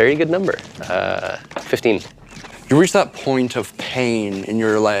a very good number, 15. You reach that point of pain in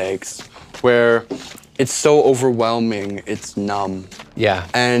your legs where it's so overwhelming, it's numb. Yeah.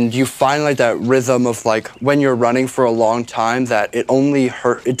 And you find like that rhythm of like when you're running for a long time that it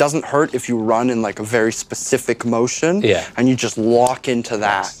doesn't hurt if you run in like a very specific motion. Yeah. And you just lock into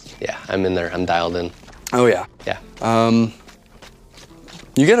that. Yeah, I'm in there. I'm dialed in. Oh yeah. Yeah.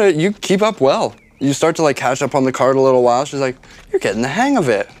 You keep up well. You start to like catch up on the cart a little while. She's like, you're getting the hang of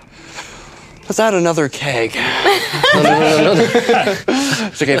it. Let's add another keg. No.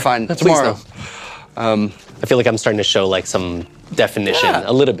 It's okay, fine. Tomorrow. I feel like I'm starting to show like some definition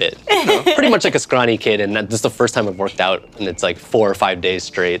a little bit. Pretty much like a scrawny kid, and this is the first time I've worked out, and it's like 4 or 5 days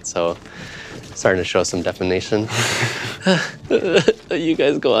straight, so starting to show some definition. You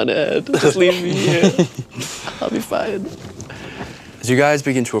guys go on ahead. Just leave me here. I'll be fine. As you guys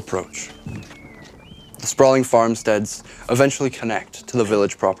begin to approach, the sprawling farmsteads eventually connect to the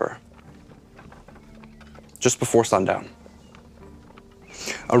village proper. Just before sundown,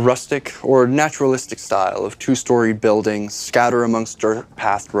 a rustic or naturalistic style of 2-story buildings scatter amongst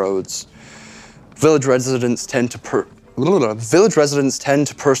dirt-pathed roads. Village residents tend to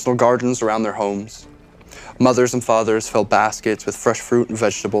personal gardens around their homes. Mothers and fathers fill baskets with fresh fruit and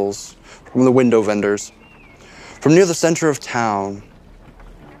vegetables from the window vendors. From near the center of town,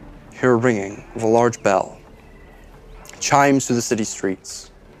 hear a ringing of a large bell. It chimes through the city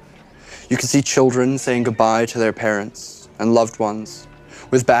streets. You can see children saying goodbye to their parents and loved ones.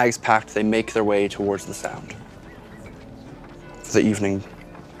 With bags packed, they make their way towards the sound. For the evening,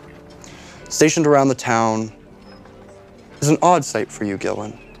 stationed around the town is an odd sight for you,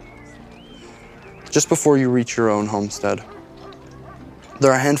 Gillen. Just before you reach your own homestead,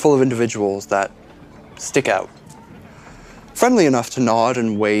 there are a handful of individuals that stick out. Friendly enough to nod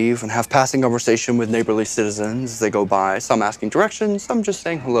and wave and have passing conversation with neighborly citizens as they go by, some asking directions, some just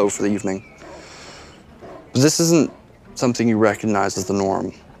saying hello for the evening. But this isn't something you recognize as the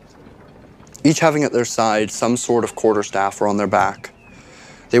norm. Each having at their side some sort of quarterstaff or on their back.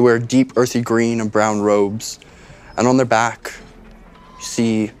 They wear deep earthy green and brown robes, and on their back, you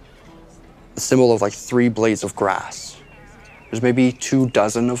see a symbol of like 3 blades of grass. There's maybe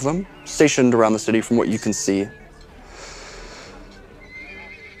 24 of them stationed around the city from what you can see.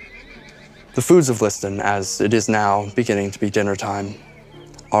 The foods of Liston, as it is now beginning to be dinner time,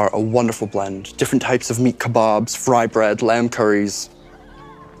 are a wonderful blend. Different types of meat kebabs, fry bread, lamb curries,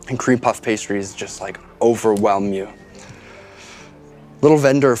 and cream puff pastries just like overwhelm you. Little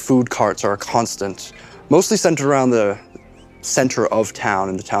vendor food carts are a constant, mostly centered around the center of town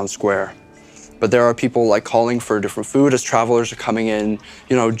in the town square. But there are people like calling for different food as travelers are coming in.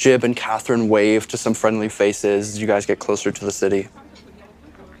 You know, Jib and Catherine wave to some friendly faces as you guys get closer to the city.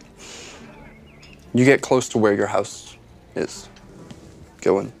 You get close to where your house is.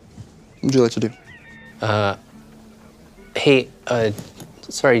 Gillen, what would you like to do? Hey,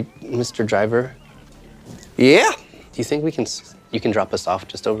 sorry, Mr. Driver. Yeah. Do you think you can drop us off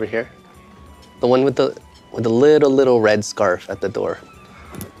just over here? The one with the little red scarf at the door.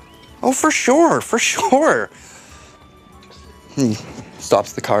 Oh, for sure, for sure. He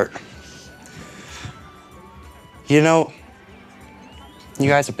stops the cart. You know, you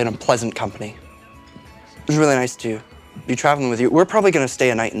guys have been a pleasant company. It was really nice to be traveling with you. We're probably gonna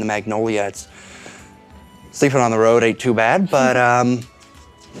stay a night in the Magnolia. Sleeping on the road ain't too bad, but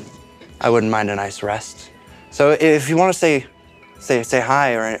I wouldn't mind a nice rest. So if you want to say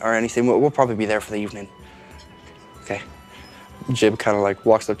hi or anything, we'll probably be there for the evening. Okay. Jib kind of like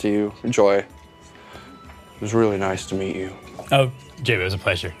walks up to you, Joy. It was really nice to meet you. Oh, Jib, it was a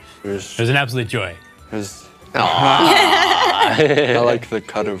pleasure. It was an absolute joy. I like the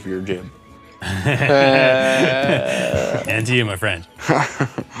cut of your jib. And to you, my friend.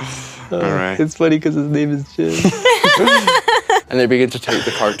 All right. It's funny because his name is Jim. And they begin to take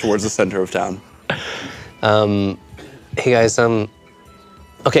the cart towards the center of town. Hey guys,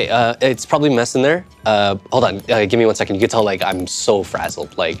 okay, it's probably a mess in there. Hold on, give me 1 second. You can tell like I'm so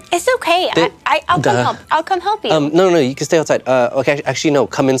frazzled. Like It's okay. I'll come help you. no, you can stay outside. Okay, actually no,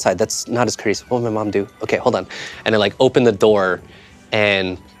 come inside. That's not as crazy. What would my mom do? Okay, hold on. And I like open the door,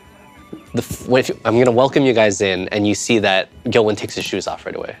 and I'm gonna welcome you guys in, and you see that Gillen takes his shoes off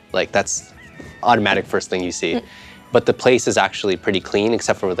right away. Like that's automatic first thing you see. But the place is actually pretty clean,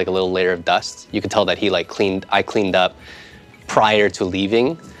 except for with like a little layer of dust. You can tell that I cleaned up prior to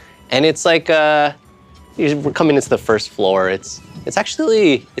leaving. And it's like, we're coming into the first floor. It's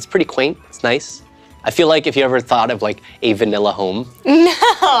pretty quaint, it's nice. I feel like if you ever thought of like a vanilla home,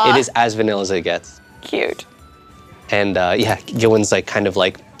 it is as vanilla as it gets. Cute. And yeah, Gillen's like kind of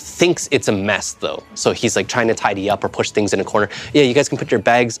like thinks it's a mess though. So he's like trying to tidy up or push things in a corner. Yeah, you guys can put your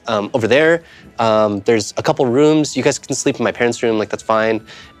bags over there. There's a couple rooms. You guys can sleep in my parents' room, like that's fine.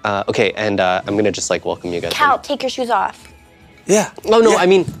 Okay, and I'm gonna just like welcome you guys. Cal, in. take your shoes off. Yeah. Oh no, yeah. I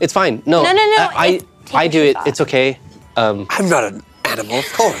mean, it's fine. No. I do it, it's okay. I'm not an animal,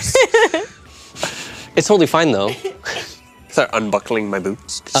 of course. It's totally fine though. Start unbuckling my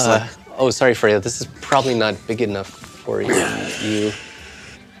boots. Just like, Oh, sorry, Freya. This is probably not big enough for you.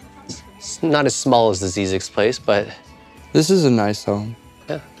 It's not as small as the Zizek's place, but This is a nice home.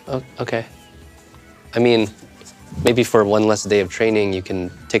 yeah, okay. I mean, maybe for one less day of training, you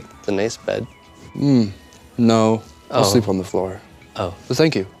can take the nice bed. No, I'll Oh. sleep on the floor. Oh, But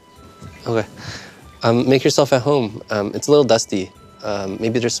thank you. okay. Make yourself at home. It's a little dusty.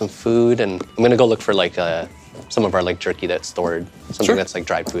 Maybe there's some food, and I'm gonna go look for like some of our like jerky that's stored, something Sure. that's like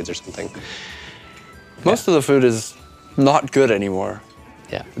dried foods or something. Most of the food is not good anymore.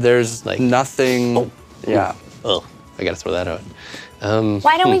 Yeah. There's Like- nothing. Oh. Yeah. Oh, I gotta throw that out.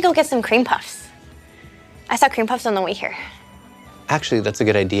 Why don't we go get some cream puffs? I saw cream puffs on the way here. Actually, that's a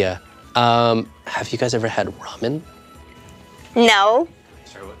good idea. Have you guys ever had ramen? No.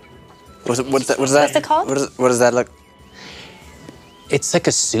 What's that? What's it called? What does that look? It's like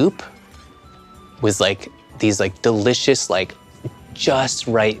a soup with like these like delicious like just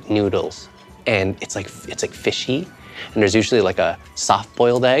right noodles, and it's like fishy, and there's usually like a soft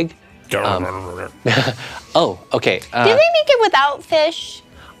boiled egg. Oh, okay. Did they make it without fish?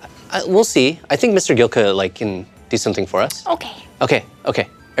 We'll see. I think Mr. Gilka like can do something for us. Okay. Okay.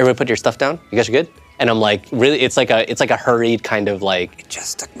 Everybody, put your stuff down. You guys are good. And I'm like, really, it's like a hurried kind of like,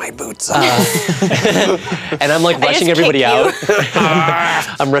 Just took my boots off. and I'm like I rushing just everybody kicked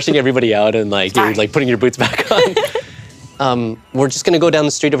out. I'm rushing everybody out, and like you're like putting your boots back on. We're just gonna go down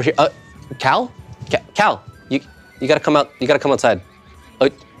the street over here. Cal, you gotta come out. You gotta come outside.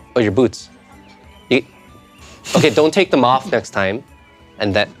 Oh, your boots. Okay, don't take them off next time.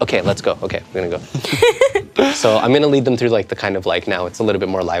 And then, okay, let's go. Okay, we're gonna go. So I'm gonna lead them through like the kind of like, now it's a little bit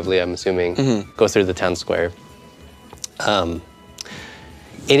more lively, I'm assuming. Go through the town square.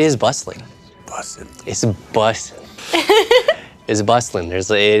 It is bustling. Busted. It's bustling. It's bustling.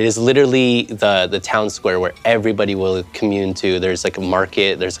 It is literally the town square where everybody will commune to. There's like a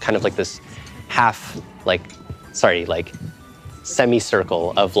market. There's kind of like this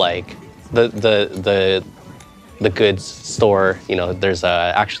semicircle of like the goods store. You know, there's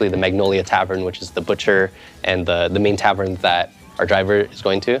actually the Magnolia Tavern, which is the butcher and the main tavern that our driver is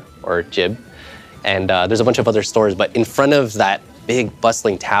going to, or Jib. And there's a bunch of other stores, but in front of that big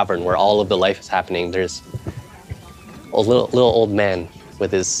bustling tavern where all of the life is happening, there's a little old man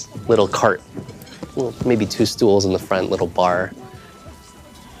with his little cart, maybe 2 stools in the front, little bar.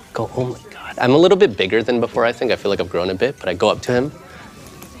 Oh my God. I'm a little bit bigger than before, I think. I feel like I've grown a bit, but I go up to him.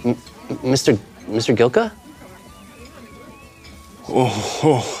 Mr. Gilka?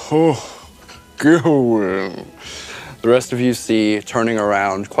 Going. The rest of you see, turning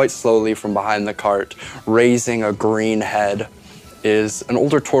around quite slowly from behind the cart, raising a green head, is an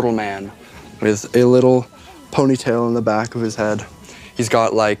older turtle man with a little ponytail in the back of his head. He's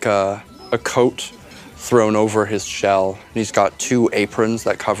got like a coat thrown over his shell. And he's got 2 aprons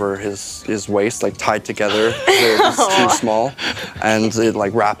that cover his waist, like tied together. It's too small, and it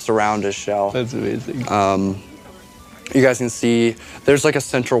like wraps around his shell. That's amazing. You guys can see there's like a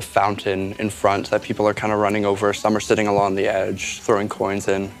central fountain in front that people are kind of running over. Some are sitting along the edge, throwing coins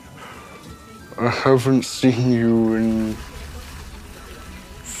in. I haven't seen you in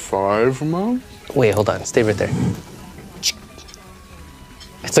 5 months? Wait, hold on. Stay right there.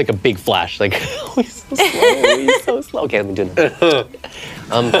 It's like a big flash. Like, he's so slow. He's so slow. Okay, let me do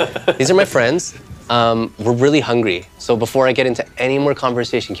it. These are my friends. We're really hungry. So before I get into any more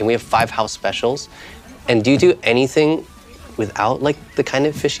conversation, can we have 5 house specials? And do you do anything without like the kind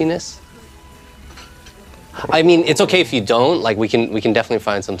of fishiness? I mean, it's okay if you don't. Like, we can definitely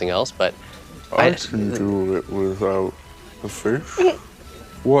find something else. But I can do it without the fish.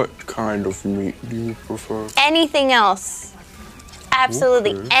 What kind of meat do you prefer? Anything else.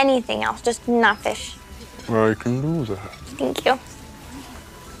 Absolutely anything else, just not fish. I can do that. Thank you.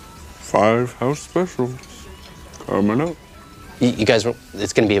 5 house specials coming up. you guys,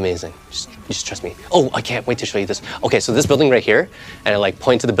 it's gonna be amazing. Just trust me. Oh, I can't wait to show you this. Okay, so this building right here, and I like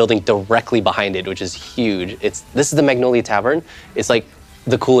point to the building directly behind it, which is huge. This is the Magnolia Tavern. It's like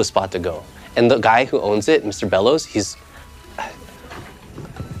the coolest spot to go. And the guy who owns it, Mr. Bellows,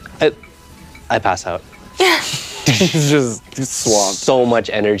 I pass out. He's just swamped. So much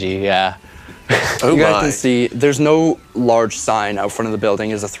energy, yeah. Oh You guys my. can see there's no large sign out front of the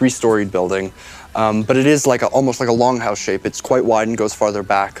building. It's a 3-storied building, but it is like almost like a longhouse shape. It's quite wide and goes farther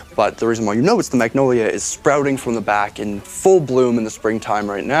back. But the reason why you know it's the magnolia is sprouting from the back in full bloom in the springtime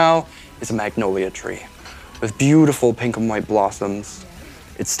right now is a magnolia tree with beautiful pink and white blossoms.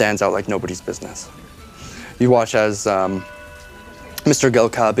 It stands out like nobody's business. You watch as Mr.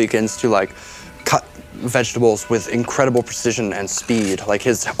 Gilka begins to like cut vegetables with incredible precision and speed. Like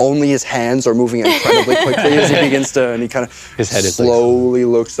his hands are moving incredibly quickly as he begins to, and he kind of His head is like- slowly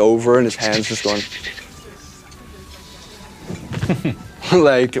looks over, and his hands just going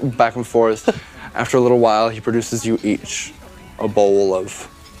like back and forth. After a little while, he produces you each a bowl of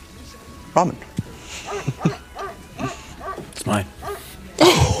ramen. It's mine.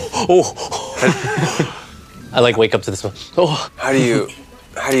 I like wake up to this one. Oh, How do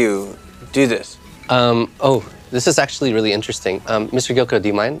you do this? oh, this is actually really interesting. Mr. Gyoko, do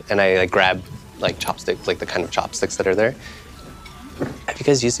you mind? And I like grab like chopsticks, like the kind of chopsticks that are there. Have you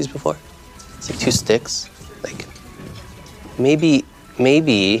guys used these before? It's like 2 sticks. Like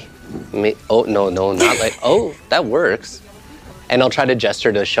oh no, not like, oh, that works. And I'll try to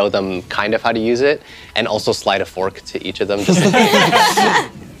gesture to show them kind of how to use it, and also slide a fork to each of them. Just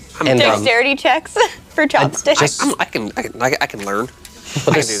and, Dexterity checks for chopsticks. I can learn. but I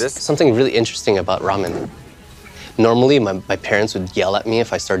can there's do this. something really interesting about ramen. Normally, my parents would yell at me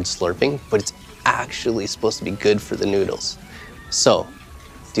if I started slurping, but it's actually supposed to be good for the noodles. So,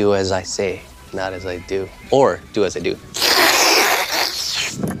 do as I say, not as I do. Or do as I do.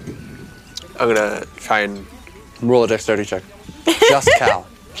 I'm gonna try and. Roll a dexterity check. Just Cal.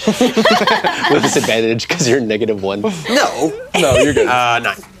 With disadvantage, because you're -1. No. No, you're good. 9.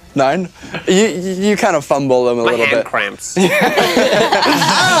 9? You kind of fumble them a My little hand bit. cramps. Oh,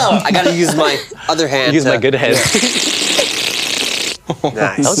 I gotta use my other hand. Use my good head.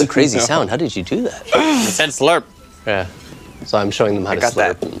 Nice. That was a crazy sound. How did you do that? I said slurp. Yeah. So I'm showing them how to got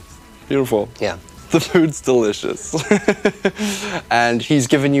that. slurp. And, Beautiful. yeah. The food's delicious. And he's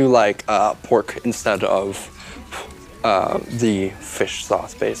given you like pork instead of the fish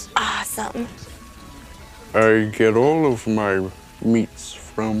sauce base. Awesome. I get all of my meats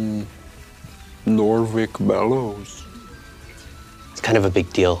from Norvik Bellows. It's kind of a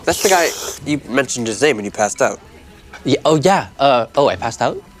big deal. That's the guy you mentioned his name when you passed out. Yeah. Oh, yeah. Oh, I passed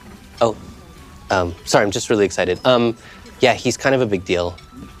out? Oh. Sorry, I'm just really excited. Yeah, he's kind of a big deal.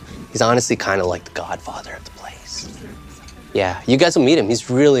 He's honestly kind of like the godfather of the place. Yeah, you guys will meet him. He's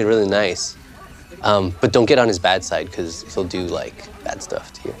really, really nice. But don't get on his bad side, because he'll do, like, bad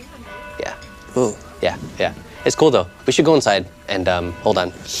stuff to you. Yeah. Ooh. Yeah, yeah. It's cool, though. We should go inside and, hold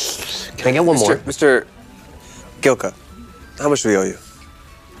on. Can I get one more? Mr. Gilka, how much do we owe you?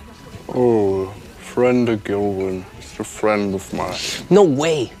 Oh, friend of Gilwyn. He's a friend of mine. No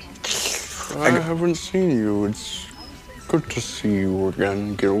way. I haven't seen you. It's good to see you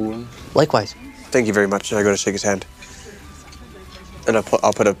again, Gilwyn. Likewise. Thank you very much. And I go to shake his hand. And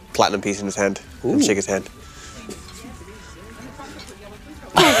I'll put a platinum piece in his hand and shake his hand.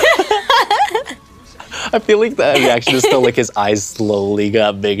 I feel like that reaction is still like his eyes slowly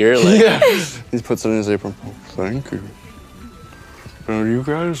got bigger. Like, He puts it in his apron. Oh, thank you. Well, you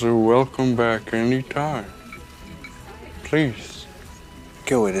guys are welcome back anytime. Please.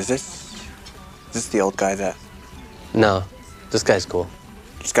 Gilwyn, is this the old guy that no, this guy's cool.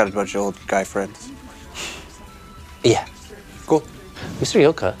 just got a bunch of old guy friends? Yeah. Cool. Mr.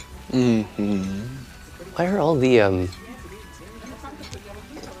 Yoka. Why are all the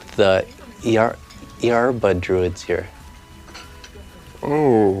Iarba druids here?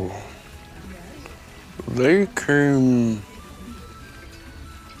 Oh. They came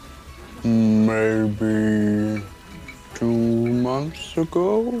maybe 2 months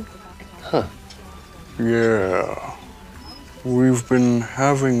ago? Huh. Yeah. We've been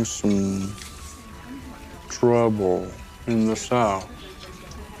having some trouble in the south.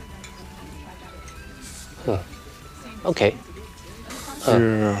 Okay.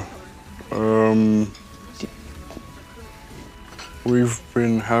 Yeah. We've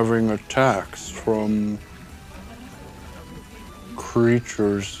been having attacks from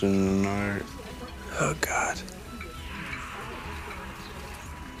creatures in the night. Oh God.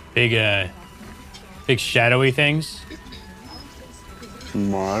 Big shadowy things.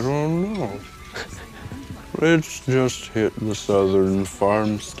 I don't know. It's just hit the southern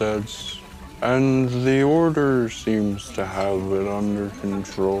farmsteads, and the order seems to have it under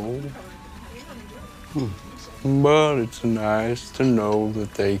control. But it's nice to know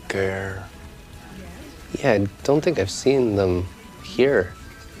that they care. Yeah, I don't think I've seen them here.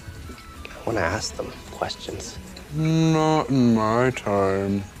 I want to ask them questions. Not in my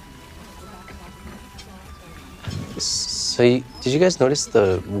time. So, did you guys notice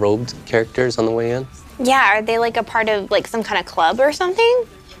the robed characters on the way in? Yeah, are they like a part of like some kind of club or something?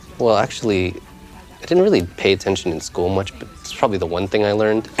 Well, actually, I didn't really pay attention in school much, but it's probably the one thing I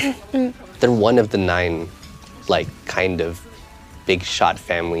learned. They're one of the 9, like, kind of big shot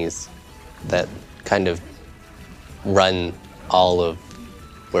families that kind of run all of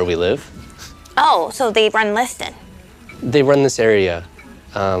where we live. Oh, so they run Liston. They run this area.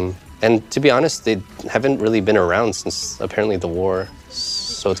 And to be honest, they haven't really been around since apparently the war.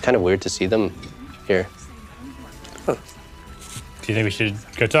 So it's kind of weird to see them here. Do you think we should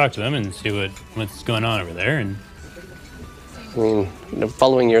go talk to them and see what's going on over there? And I mean,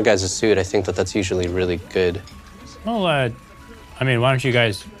 following your guys' suit, I think that's usually really good. well, I mean, why don't you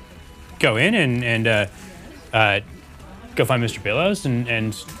guys go in and go find Mr. Billows,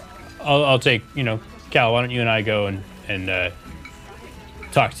 and I'll take, Cal, why don't you and I go and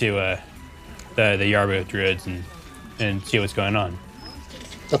talk to the Yarbo druids and see what's going on.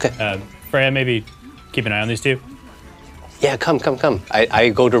 Okay. Freya, maybe keep an eye on these two. Yeah, come. I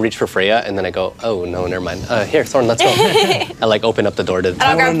go to reach for Freya, and then I go, oh, no, never mind. Here, Thorn, let's go. I like open up the door to...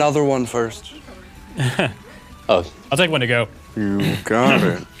 I want another one first. Oh, I'll take one to go. You got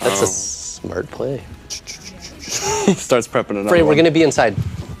it. that's a smart play. Starts prepping another Freya, we're one. going to be inside.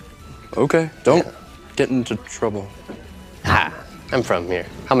 Okay, don't get into trouble. Ha, I'm from here.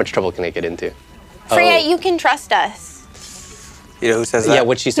 How much trouble can I get into? Freya, Oh. you can trust us. You know who says that? Yeah,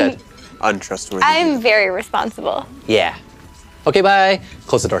 what she said. Untrustworthy. I'm very responsible. Yeah. Okay, bye.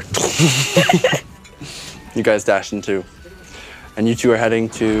 Close the door. You guys dash into, and you two are heading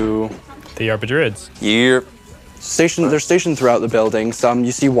to The Yarbo druids. Yep. station. They're stationed throughout the building.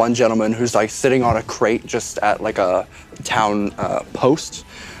 You see one gentleman who's like sitting on a crate just at like a town post.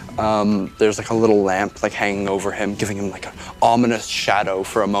 There's like a little lamp like hanging over him, giving him like an ominous shadow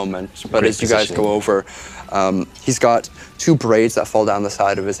for a moment. But Great as you guys positioning. go over, he's got 2 braids that fall down the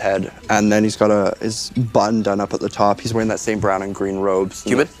side of his head, and then he's got his bun done up at the top. He's wearing that same brown and green robes.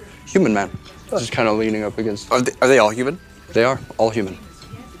 Human? Human man. Just kind of leaning up against. Are they all human? They are all human.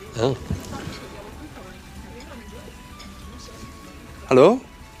 Oh. Hello?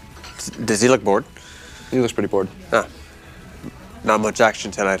 Does he look bored? He looks pretty bored. Ah. Not much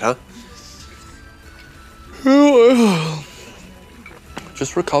action tonight, huh?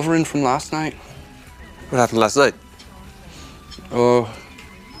 Just recovering from last night. What happened last night? Oh,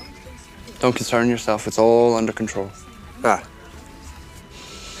 don't concern yourself. It's all under control. Ah.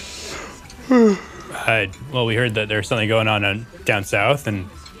 Well, we heard that there's something going on down south, and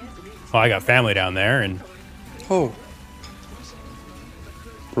well, I got family down there, and Oh.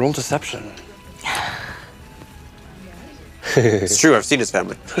 Roll deception. It's true, I've seen his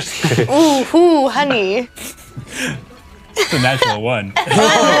family. Ooh, honey. it's a natural one.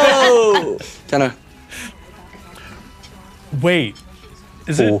 Kind of. Wait,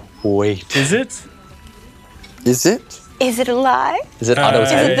 is it? Oh, wait. Is it? Is it? Is it a lie? Is it auto Is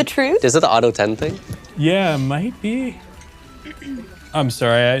 10? Is it the truth? Is it the auto 10 thing? Yeah, might be. I'm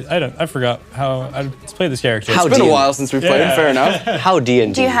sorry, I forgot how I played this character. How It's been a D&D. while since we played. Yeah. Fair enough. How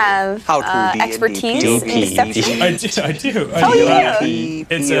D&D? Do you have How to D&D. expertise in DP. deception? I do. Oh, you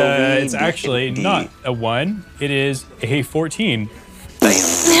do? It's actually not a 1. It is a 14.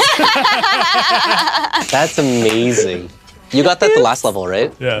 That's amazing. You got that the last level,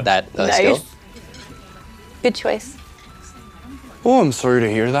 right? Yeah. That Nice. skill? Good choice. Oh, I'm sorry to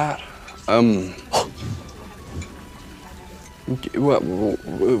hear that.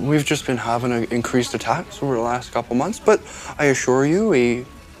 We've just been having increased attacks over the last couple months, but I assure you, we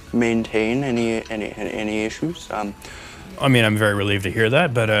maintain any issues. I mean, I'm very relieved to hear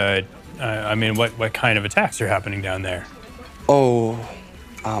that, but I mean, what kind of attacks are happening down there?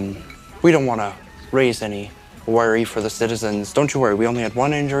 We don't want to raise any worry for the citizens. Don't you worry. We only had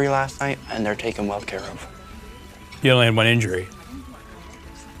 1 injury last night, and they're taken well care of. You only had 1 injury.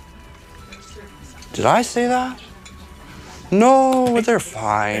 Did I say that? No, they're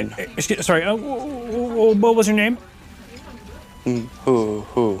fine. Sorry, what was your name?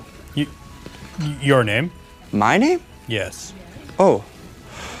 Who? Your name? My name? Yes. Oh.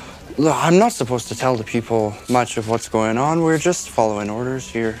 Look, I'm not supposed to tell the people much of what's going on. We're just following orders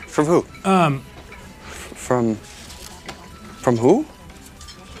here. From who? From who?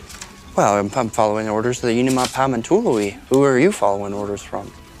 Well, I'm following orders of the Inima Pam and Tului. Who are you following orders from?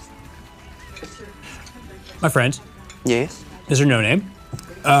 My friend. Yes? Is there no name?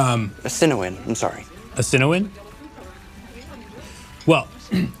 A Sinowin, I'm sorry. A Sinowin? Well,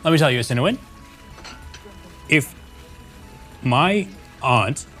 let me tell you, a Sinowin. If my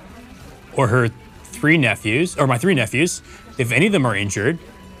aunt or her 3 nephews, or my 3 nephews, if any of them are injured,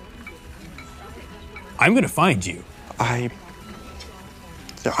 I'm gonna find you. I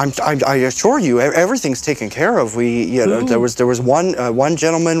assure you, everything's taken care of. There was one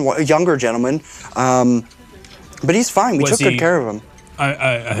gentleman, a younger gentleman, but he's fine. We Was took good he- care of him.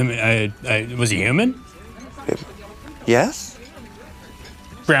 Was he human? Yes?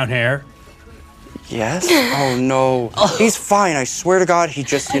 Brown hair? Yes? Oh no. He's fine, I swear to God. He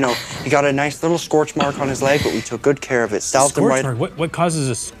just, he got a nice little scorch mark on his leg, but we took good care of it. Salved him Scorch right. mark? What causes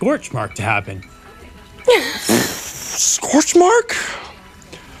a scorch mark to happen? Scorch mark?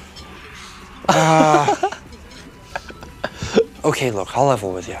 Okay, look, I'll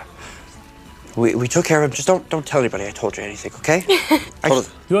level with you. We took care of him. Just don't tell anybody I told you anything, okay?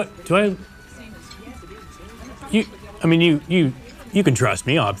 You can trust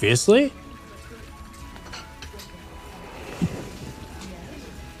me, obviously.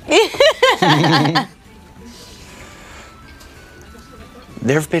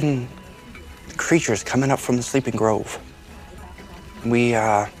 There have been creatures coming up from the Sleeping Grove.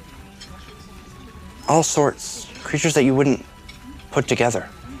 All sorts. Creatures that you wouldn't put together.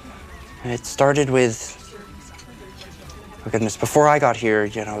 It started with, oh goodness, before I got here,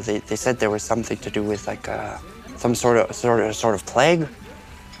 you know, they said there was something to do with like some sort of plague.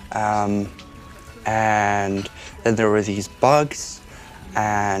 And then there were these bugs,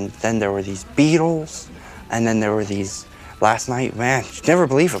 and then there were these beetles, and then there were these, last night, man, you'd never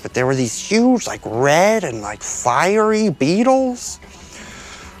believe it, but there were these huge, like red and like fiery beetles.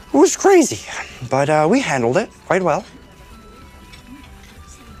 It was crazy, but we handled it quite well.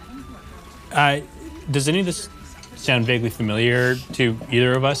 Does any of this sound vaguely familiar to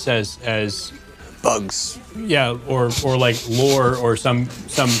either of us as Bugs. yeah, or like lore or some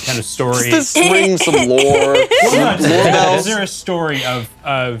kind of story? Just ring some lore. Is there a story of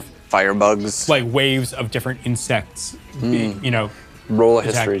Firebugs. like waves of different insects? You know, Roll a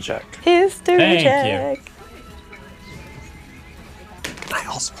Attack. history check. History Thank check. you. I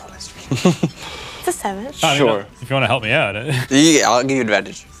also rolled history. It's a 7. I mean, Sure. if you want to help me out, if Yeah, I'll give you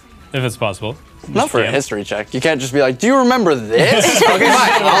advantage. it's possible. Not for a Yeah. history check. You can't just be like, do you remember this? Okay,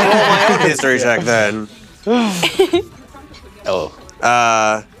 fine. I'll roll my own history check then. Oh,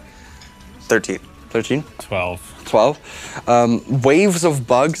 13. 13? 12. 12. Waves of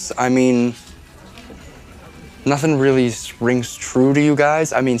bugs, I mean, nothing really rings true to you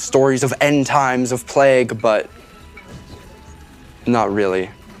guys. I mean, stories of end times, of plague, but not really.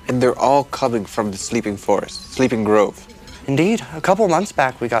 And they're all coming from the Sleeping Forest, Sleeping Grove. Indeed. A couple months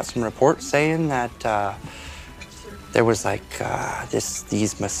back, we got some reports saying that there was like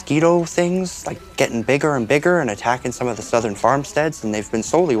these mosquito things like getting bigger and bigger and attacking some of the southern farmsteads, and they've been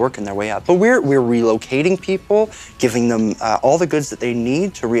slowly working their way up. But we're relocating people, giving them all the goods that they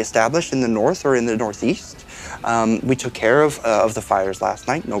need to reestablish in the north or in the northeast. We took care of the fires last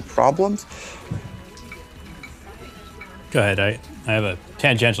night, no problems. Go ahead. I have a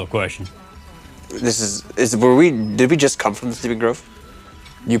tangential question. Did we just come from the Sleeping Grove?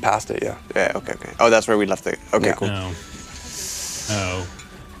 You passed it, yeah. Yeah, okay. Oh, that's where we left it. Okay, Yeah. cool. No. Oh.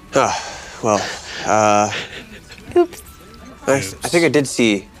 Well, Oops. I think I did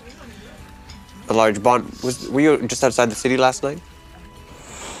see a large were you just outside the city last night?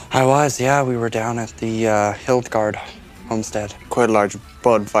 I was, yeah. We were down at the Hildgard homestead. Quite a large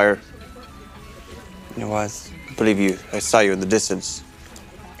bonfire. It was. I believe you. I saw you in the distance.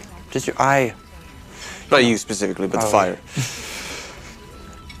 Did you? Not you specifically, but the Oh. fire.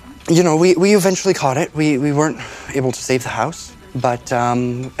 You know, we eventually caught it. We weren't able to save the house, but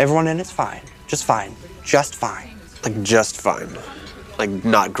everyone in it's fine. Just fine. Just fine. Like, just fine. Like,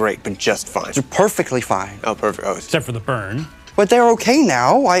 not great, but just fine. They're perfectly fine. Oh, perfect. Oh, Except for the burn. But they're okay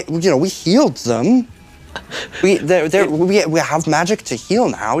now. We healed them. We have magic to heal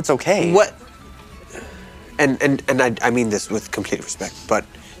now. It's okay. what? And I mean this with complete respect, but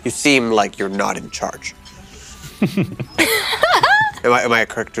you seem like you're not in charge. Am I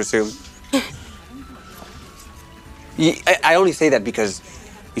correct to assume? I only say that because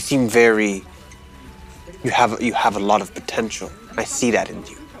you seem very. You have a lot of potential. I see that in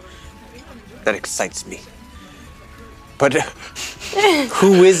you. That excites me. But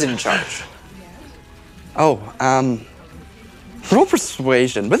who is in charge? Oh, roll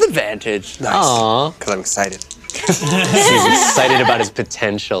persuasion with advantage. Aw. Because I'm excited. He's excited about his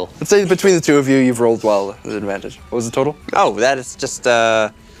potential. Let's say between the two of you, you've rolled well with advantage. What was the total? Oh, that is just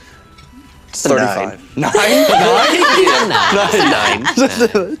a 35. 9? 9.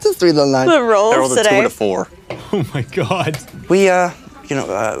 It's just 3 to 9. The I rolls rolled a 2 today. and a 4. Oh my god. We,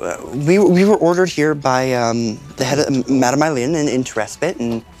 we were ordered here by the head of Madame Eileen in Trespit,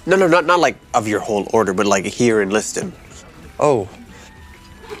 and No, not like of your whole order, but like here in Liston. oh,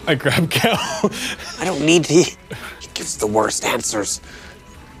 I grab Cal. I don't need to. He gives the worst answers.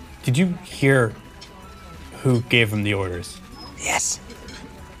 Did you hear who gave him the orders? Yes,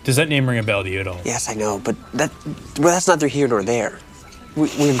 Does that name ring a bell to you at all? yes, I know, but that's neither here nor there.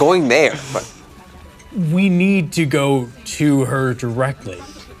 We're going there, but We need to go to her directly.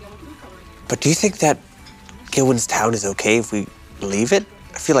 do you think that Gilwin's town is okay if we leave it?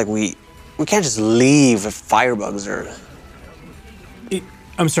 I feel like we can't just leave if firebugs are.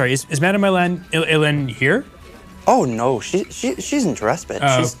 I'm sorry, is Madame Ellen here? oh no, she's in Trespit.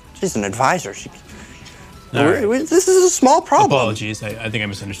 Oh. She's an advisor. All right. This is a small problem. Apologies, I think I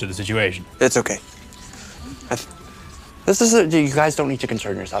misunderstood the situation. It's okay. You guys don't need to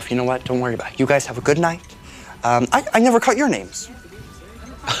concern yourself. You know what? Don't worry about it. You guys have a good night. I never caught your names.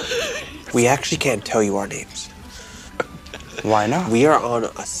 We actually can't tell you our names. Why not? We are on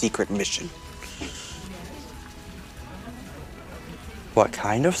a secret mission. What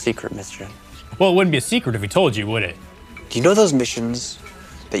kind of secret mission? Well, it wouldn't be a secret if we told you, would it? Do you know those missions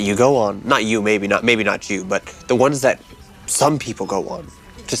that you go on? Not you, maybe not you, but the ones that some people go on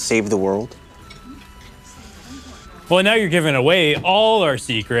to save the world. Well, now you're giving away all our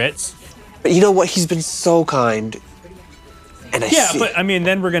secrets. But you know what? He's been so kind. And I Yeah, see. but I mean,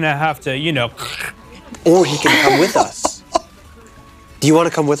 then we're gonna have to, you know. Or he can come with us. Do you want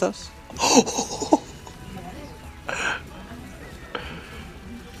to come with us?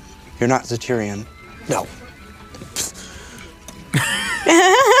 You're not Zeterian. No.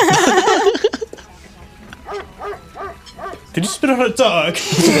 Did you spit on a dog?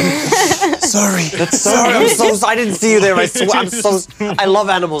 Sorry. Sorry. I didn't see you there. I love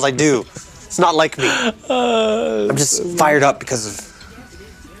animals. I do. It's not like me. I'm just fired up because of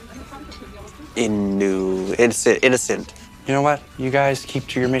innocent. You know what? You guys keep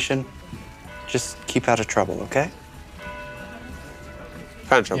to your mission. Just keep out of trouble, okay?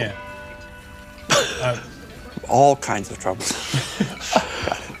 Kind of trouble. Yeah. All kinds of trouble.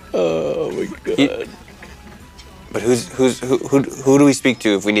 But who do we speak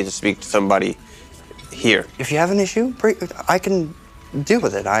to if we need to speak to somebody here? If you have an issue, I can deal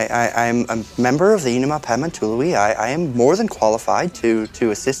with it. I'm a member of the Inuma Padma Tului. I am more than qualified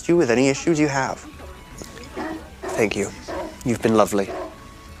to assist you with any issues you have. Thank you. You've been lovely.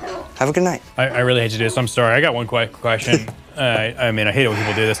 Have a good night. I really hate to do this. I'm sorry. I got one quick question. I mean, I hate it when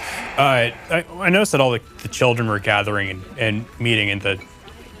people do this. I noticed that all the children were gathering and meeting in the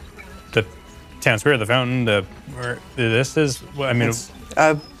town square, the fountain. This is. I mean,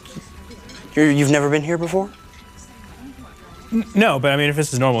 You've never been here before? no, but I mean, if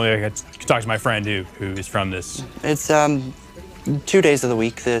this is normal, I could talk to my friend who is from this. It's 2 days of the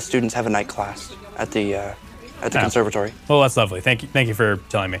week. The students have a night class at the conservatory. Well, that's lovely. Thank you for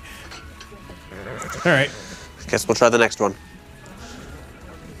telling me. All right. Guess we'll try the next one.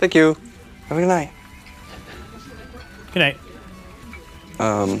 Thank you. Have a good night. Good night.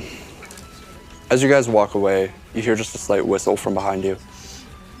 As you guys walk away, you hear just a slight whistle from behind you.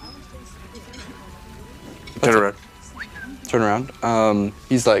 Turn around. Turn around.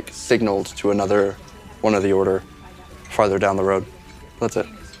 He's like signaled to another one of the order farther down the road. That's it.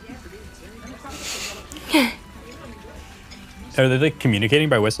 Are they like communicating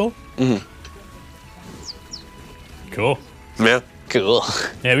by whistle? Mm-hmm. Cool. Yeah. Cool.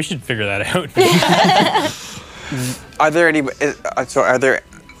 Yeah, we should figure that out. Are there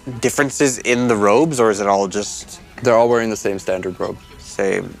differences in the robes, or is it all just They're all wearing the same standard robe.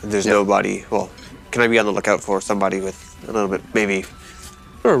 same? There's nobody. Well, can I be on the lookout for somebody with a little bit, maybe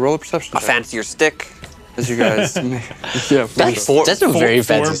Sure, roll a perception a check. fancier stick? As you guys, yeah, That's, four- that's a very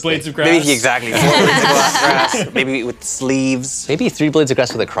fancy Four blades stick. of grass. Maybe exactly 4 blades of grass. Maybe with sleeves. Maybe 3 blades of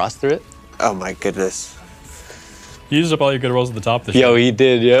grass with a cross through it. Oh my goodness. You used up all your good rolls at the top this Yo, year. he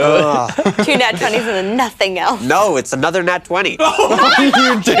did, yo. 2 nat 20s and then nothing else. No, it's another nat 20. You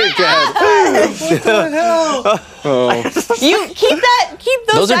dickhead. You keep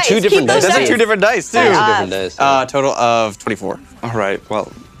those Those are dice. 2 different keep those dice. Those are 2 different dice, too. Those are different dice. Total of 24. All right,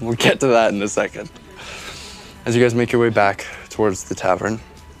 well, we'll get to that in a second. As you guys make your way back towards the tavern,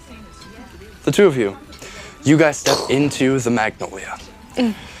 the two of you guys step into the Magnolia.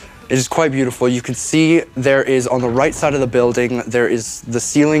 It is quite beautiful. You can see there is, on the right side of the building, the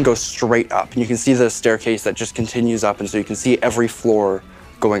ceiling goes straight up. And you can see the staircase that just continues up, and so you can see every floor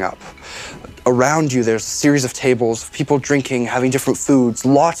going up. Around you, there's a series of tables, people drinking, having different foods,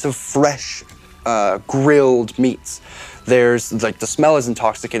 lots of fresh grilled meats. There's, like, the smell is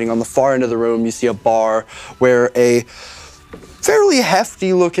intoxicating. On the far end of the room, you see a bar where a fairly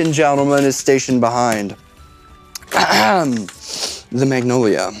hefty-looking gentleman is stationed behind the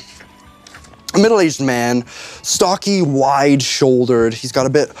Magnolia. A middle-aged man, stocky, wide-shouldered. He's got a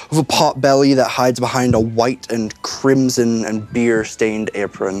bit of a pot belly that hides behind a white and crimson and beer-stained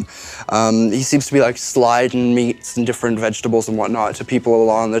apron. He seems to be like sliding meats and different vegetables and whatnot to people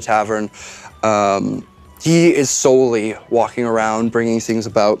along the tavern. He is solely walking around, bringing things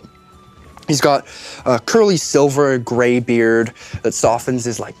about. He's got a curly silver gray beard that softens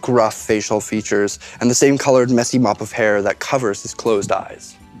his like gruff facial features and the same colored messy mop of hair that covers his closed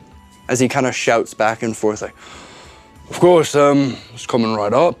eyes. As he kind of shouts back and forth like, of course, it's coming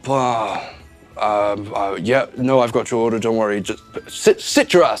right up. Yeah, no, I've got your order, don't worry. Just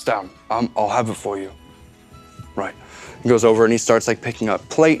sit your ass down. I'll have it for you. Right. He goes over and he starts like picking up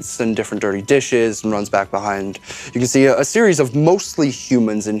plates and different dirty dishes and runs back behind. You can see a series of mostly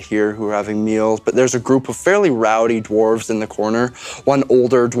humans in here who are having meals, but there's a group of fairly rowdy dwarves in the corner. One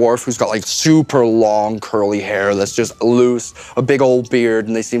older dwarf who's got like super long curly hair that's just loose, a big old beard,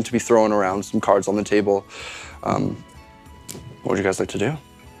 and they seem to be throwing around some cards on the table. What would you guys like to do?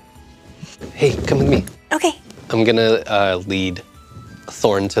 Hey, come with me. Okay. I'm gonna lead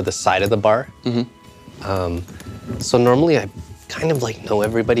Thorn to the side of the bar. So normally I kind of like know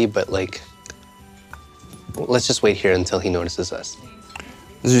everybody, but like, let's just wait here until he notices us.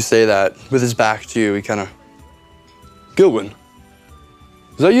 As you say that, with his back to you, he kind of, Gilwin,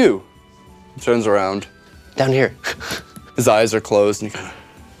 is that you? He turns around. Down here. His eyes are closed and he kind of,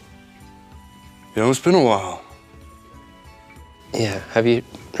 you know, it's been a while. Yeah, have you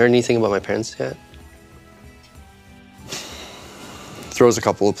heard anything about my parents yet? Throws a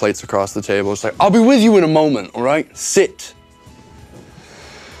couple of plates across the table. It's like, I'll be with you in a moment, all right? Sit.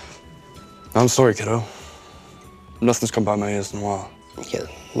 I'm sorry, kiddo. Nothing's come by my ears in a while. Yeah,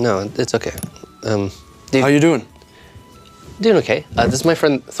 no, it's okay. How you doing? Doing okay. This is my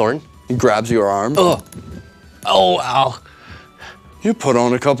friend Thorn. He grabs your arm. Oh, ow. You put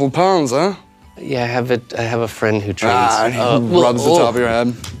on a couple pounds, huh? Yeah, I have a friend who trains. And he rubs the top of your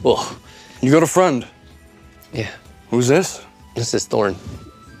head. Oh, You got a friend. yeah. Who's this? This is Thorn.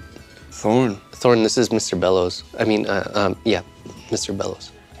 Thorn. Thorn, this is Mr. Bellows. I mean, yeah, Mr.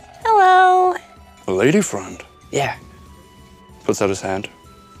 Bellows. Hello. A lady friend. Yeah. Puts out his hand.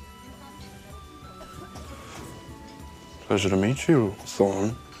 Pleasure to meet you,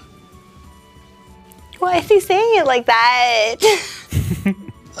 Thorn. Why is he saying it like that?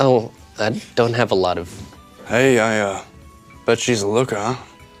 Oh, I don't have a lot of. Hey, I bet she's a looker, huh?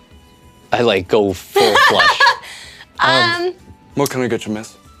 I like go full flush. What can I get you,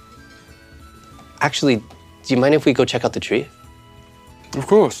 miss? Actually, do you mind if we go check out the tree? Of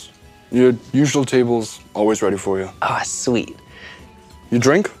course. Your usual table's always ready for you. Ah, sweet. You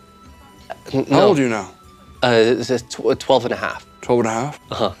drink? No. How old are you now? It's 12 and a half. 12 and a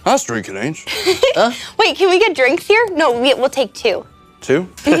half? That's drinking age. Wait, can we get drinks here? No, we'll take 2. 2?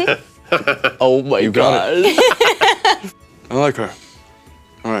 Oh my You got it. I like her.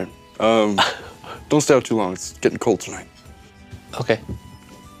 All right. Don't stay out too long. It's getting cold tonight. Okay.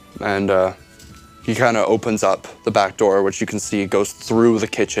 And he kind of opens up the back door, which you can see goes through the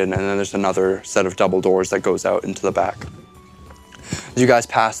kitchen, and then there's another set of double doors that goes out into the back. As you guys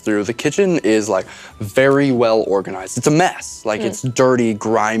pass through, the kitchen is like very well organized. It's a mess. Like it's dirty,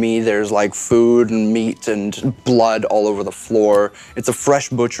 grimy. There's like food and meat and blood all over the floor. It's a fresh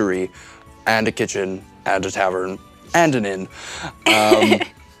butchery and a kitchen and a tavern and an inn.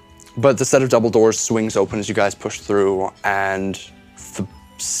 But the set of double doors swings open as you guys push through, and the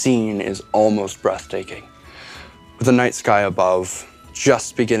scene is almost breathtaking. With the night sky above,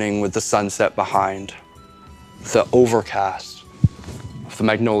 just beginning with the sunset behind, the overcast of the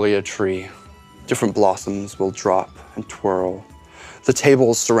magnolia tree, different blossoms will drop and twirl. The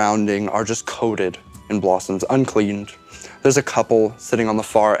tables surrounding are just coated in blossoms, uncleaned. There's a couple sitting on the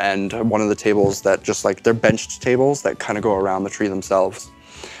far end, one of the tables that just like, they're benched tables that kind of go around the tree themselves.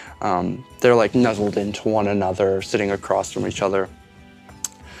 They're like nuzzled into one another, sitting across from each other.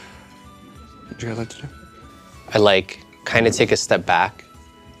 What would you guys like to do? I like kind of take a step back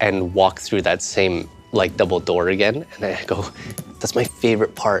and walk through that same like double door again, and I go, that's my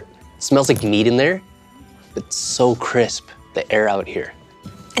favorite part. It smells like meat in there. It's so crisp, the air out here.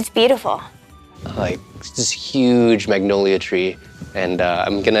 It's beautiful. Like this huge magnolia tree, and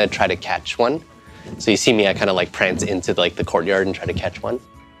I'm gonna try to catch one. So you see me, I kind of like prance into like the courtyard and try to catch one.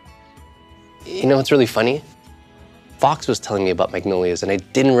 You know what's really funny? Fox was telling me about magnolias, and I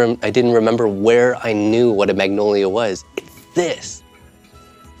didn't remember where I knew what a magnolia was. It's this.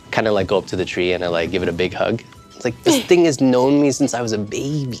 Kind of like go up to the tree and I like give it a big hug. It's like this thing has known me since I was a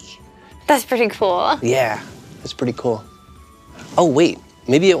baby. That's pretty cool. Yeah, it's pretty cool. Oh wait,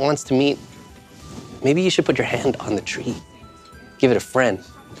 maybe it wants to meet. Maybe you should put your hand on the tree. Give it a friend.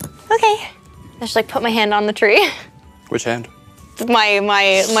 Okay. I just like put my hand on the tree. Which hand? My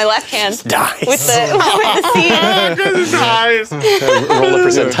left hand. Nice. With the seed. Roll a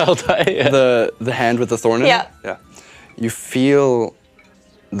percentile die. Yeah. The hand with the thorn in it? Yeah. Yeah. You feel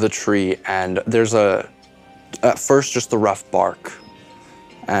the tree, and there's at first just the rough bark,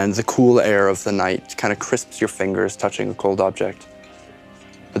 and the cool air of the night kind of crisps your fingers touching a cold object.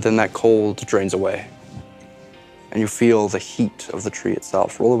 But then that cold drains away, and you feel the heat of the tree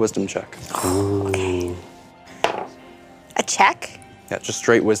itself. Roll a wisdom check. Okay. A check? Yeah, just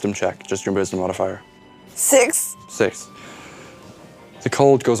straight wisdom check, just your wisdom modifier. 6. 6. The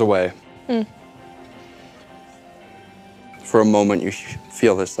cold goes away. For a moment, you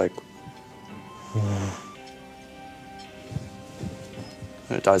feel this like,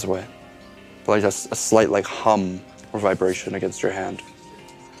 and it dies away. But like a slight like hum or vibration against your hand.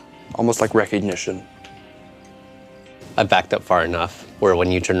 Almost like recognition. I backed up far enough where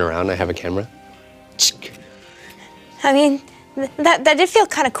when you turn around, I have a camera. I mean, that did feel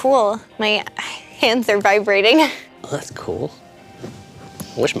kind of cool. My hands are vibrating. Oh, that's cool.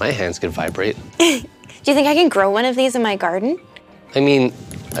 I wish my hands could vibrate. Do you think I can grow one of these in my garden? I mean,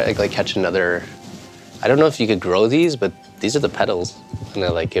 I like catch another. I don't know if you could grow these, but these are the petals. And I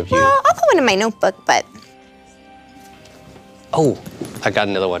like give you. Well, I'll put one in my notebook, but Oh, I got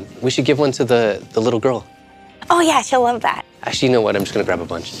another one. We should give one to the little girl. oh yeah, she'll love that. Actually, you know what? I'm just gonna grab a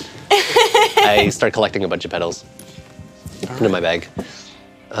bunch. I start collecting a bunch of petals into my bag.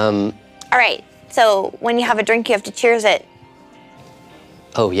 All right. So when you have a drink, you have to cheers it.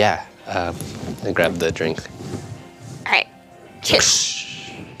 Oh yeah. I grabbed the drink. All right. Cheers.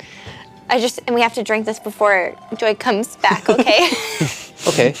 And we have to drink this before Joy comes back, okay?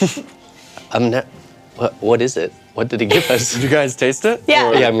 Okay. I'm not. What is it? What did he give us? Did you guys taste it?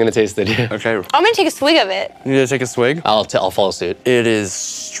 Yeah. Yeah, I'm gonna taste it. Yeah. Okay. I'm gonna take a swig of it. You need to take a swig? I'll follow suit. It is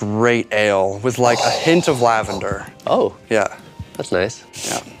straight ale with like a hint of lavender. Oh, Yeah. that's nice.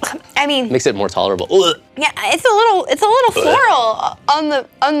 Yeah. I mean, Makes it more tolerable. Ugh. yeah, it's a little floral on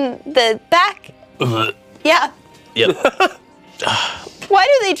the back. Yeah. Yep. Why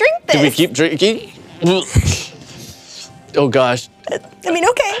do they drink this? Do we keep drinking? Oh gosh. I mean,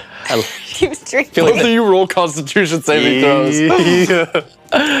 okay. I Keeps drinking. feel like Both of you roll Constitution saving throws.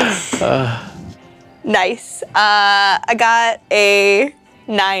 Nice. I got a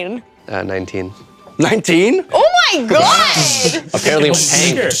 9. 19. 19? Oh my god! Apparently I'm a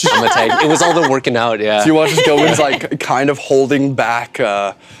tank. I'm a tank. It was all the working out, yeah. You watch Gilwin's like kind of holding back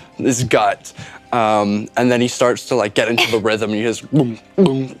his gut. And then he starts to like get into the rhythm and he just boom,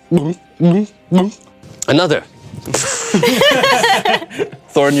 boom, boom, boom, boom. Another.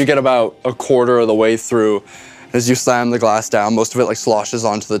 Thorn, you get about a quarter of the way through. As you slam the glass down, most of it like sloshes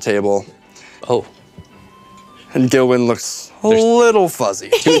onto the table. Oh, And Gilwin looks a little fuzzy.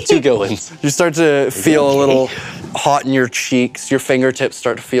 two Gilwins. You start to feel a little hot in your cheeks. Your fingertips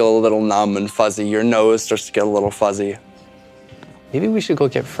start to feel a little numb and fuzzy. Your nose starts to get a little fuzzy. Maybe we should go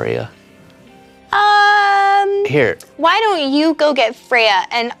get Freya. Here. Why don't you go get Freya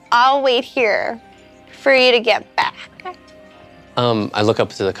and I'll wait here for you to get back? I look up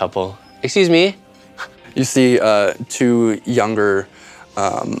to the couple. Excuse me. You see two younger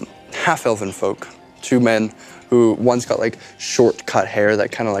half-elven folk, two men who one's got like short cut hair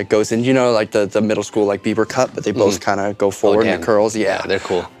that kind of like goes in, you know, like the middle school like Bieber cut, but they both kind of go forward and damn. it curls. Yeah, They're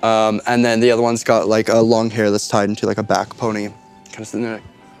cool. And then the other one's got like a long hair that's tied into like a back pony, kind of sitting there. Like,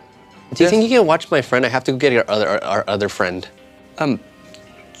 Do you think you can watch my friend? I have to go get our other friend.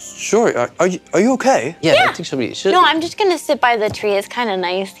 sure. Are you okay? Yeah, Yeah. I think she'll No, I'm just gonna sit by the tree. It's kind of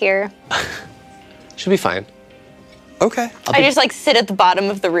nice here. be fine. Okay. I just like sit at the bottom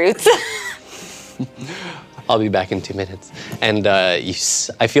of the roots. I'll be back in 2 minutes. And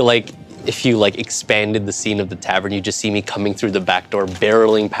I feel like if you like expanded the scene of the tavern, you just see me coming through the back door,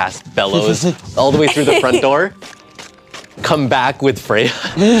 barreling past Bellows, all the way through the front door. Come back with Freya.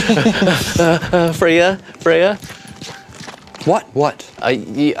 Freya. What?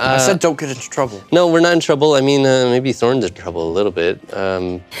 I said don't get into trouble. No, we're not in trouble. I mean, maybe Thorn's in trouble a little bit.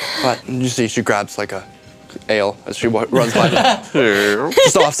 But you see, she grabs like a ale as she runs by,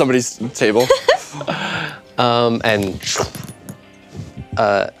 just off somebody's table. And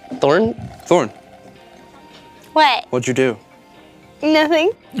Thorn? Thorn, What? what'd you do?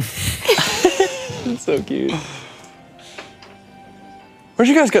 Nothing. So cute. Where'd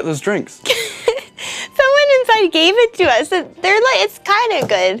you guys get those drinks? Someone inside gave it to us. They're like, it's kind of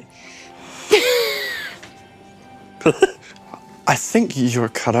good. I think you're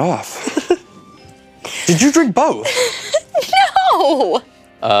cut off. Did you drink both? No.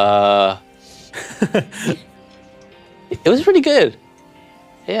 It was pretty good.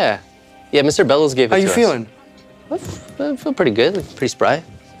 Yeah. Yeah, Mr. Bellows gave it How to you us. feeling? I feel pretty good, pretty spry.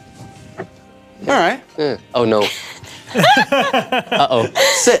 All right. Yeah. Oh no. Uh-oh.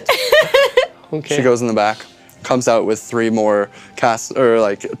 Sit. Okay. She goes in the back, comes out with 3 more casts or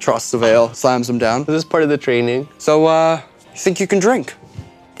like trusts of ale, slams them down. This is part of the training. So, you think you can drink?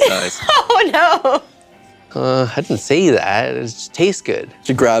 Nice. Oh no. I didn't say that. It just tastes good.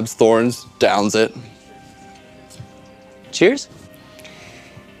 She grabs Thorns, downs it. Cheers.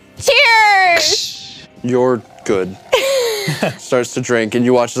 Cheers. You're good. Starts to drink, and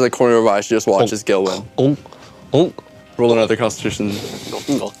you watch as the corner of her eye, she just watches Gilwin. Oh. Roll another Constitution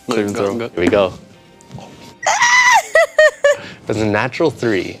saving throw. Here we go. It's a natural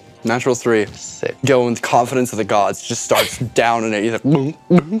 3. Natural 3. Sick. Gillen, with confidence of the gods, just starts down in it. He's like, boom,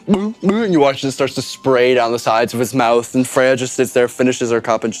 boom, boom, boom, and you watch it starts to spray down the sides of his mouth. And Freya just sits there, finishes her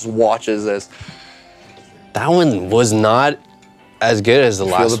cup, and just watches as That one was not as good as the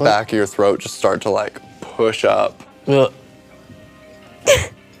feel last the one. back of your throat just start to like push up. Well,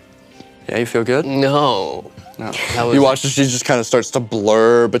 Yeah, you feel good? no. No. That was- You watch as she just kind of starts to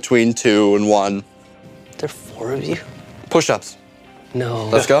blur between 2 and 1. There are 4 of you? Push-ups. No.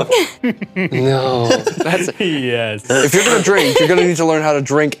 Let's go. No. That's it. Yes. If you're gonna drink, you're gonna need to learn how to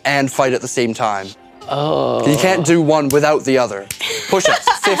drink and fight at the same time. Oh. You can't do one without the other.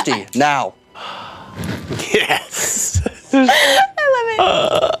 Push-ups, 50, now. Yes. I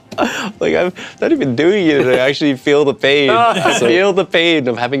love it. Like, I'm not even doing it, and I actually feel the pain. I feel the pain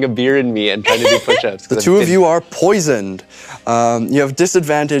of having a beer in me and trying to do push-ups. The 2 of you are poisoned. You have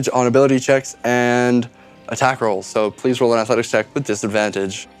disadvantage on ability checks and attack rolls, so please roll an athletics check with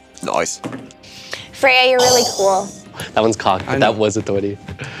disadvantage. Nice. Freya, you're really cool. That one's cocked, I but know. that was a 20.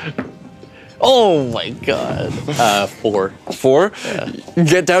 Oh my god. 4. 4. You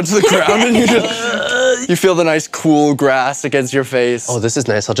get down to the ground and you feel the nice cool grass against your face. Oh, this is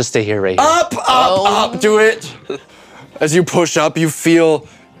nice. I'll just stay here right here. Up, do it. As you push up, you feel,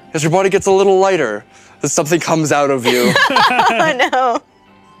 as your body gets a little lighter, that something comes out of you. Oh no.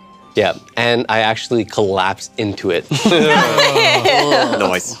 Yeah, and I actually collapse into it.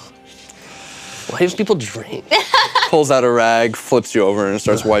 Nice. Why do people drink? Pulls out a rag, flips you over, and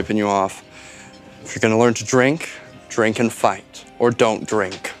starts wiping you off. If you're gonna learn to drink, drink and fight, or don't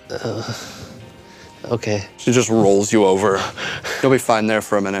drink. Okay. She just rolls you over. You'll be fine there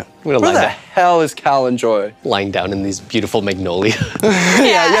for a minute. gonna Where lie the down. hell is Cal and Joy? Lying down in these beautiful magnolia.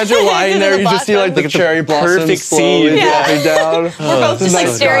 Yeah, as you're lying there, you just see like the cherry blossoms perfect slowly scene. dropping down. We're both just like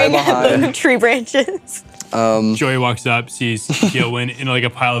nice staring guy at the behind. tree branches. Joey walks up, sees Gilwin in like a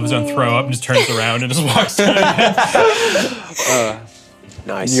pile of his own throw up, and just turns around and just walks on.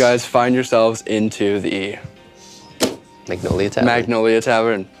 Nice. You guys find yourselves into the Magnolia Tavern. Magnolia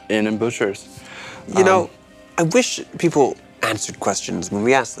Tavern Inn and Butchers. You know, I wish people answered questions when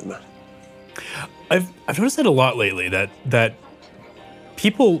we asked them. I've noticed that a lot lately. That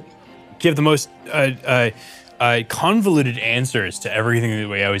people give the most convoluted answers to everything that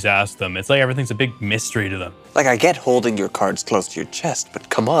we always ask them. It's like everything's a big mystery to them. Like, I get holding your cards close to your chest, but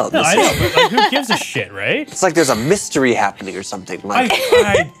come on. No, this I is- know, but like, who gives a shit, right? It's like there's a mystery happening or something. Like,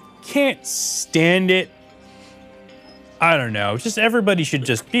 I can't stand it. I don't know. Just everybody should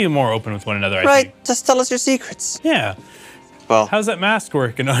just be more open with one another. I right, think. just tell us your secrets. Yeah. Well, How's that mask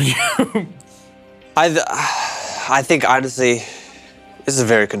working on you? I think honestly, this is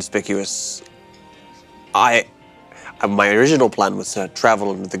very conspicuous. My original plan was to travel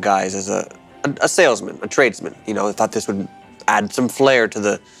under the guise as a salesman, a tradesman. You know, I thought this would add some flair to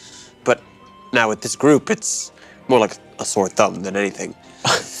the, but now with this group, it's more like a sore thumb than anything.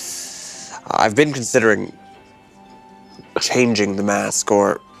 I've been considering changing the mask,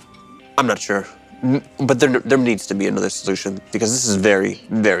 or I'm not sure, but there needs to be another solution because this is very,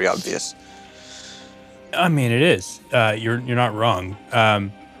 very obvious. I mean, it is. You're not wrong.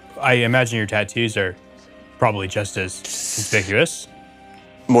 I imagine your tattoos are probably just as conspicuous.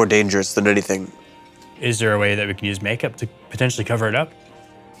 More dangerous than anything. Is there a way that we can use makeup to potentially cover it up?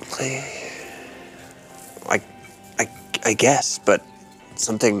 I guess, but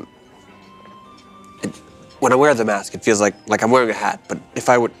something. When I wear the mask, it feels like I'm wearing a hat. But if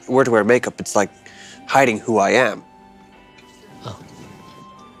I were to wear makeup, it's like hiding who I am.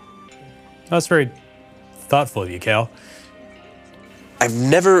 That's very thoughtful of you, Cal. I've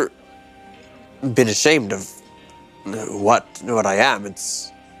never been ashamed of what I am.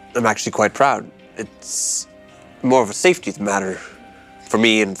 I'm actually quite proud. It's more of a safety matter for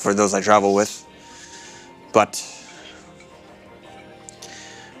me and for those I travel with. But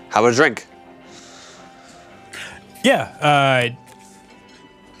how about a drink? Yeah.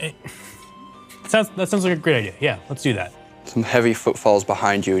 That sounds like a great idea. Yeah, let's do that. Some heavy footfalls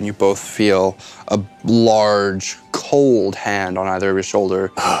behind you, and you both feel a large, cold hand on either of your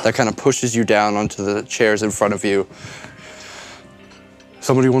shoulder that kind of pushes you down onto the chairs in front of you.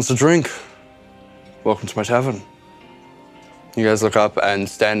 Somebody wants a drink. Welcome to my tavern. You guys look up, and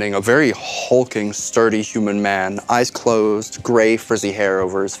standing a very hulking, sturdy human man, eyes closed, gray, frizzy hair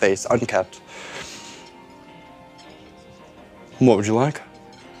over his face, unkempt. What would you like?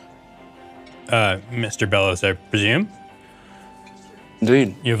 Mr. Bellows, I presume.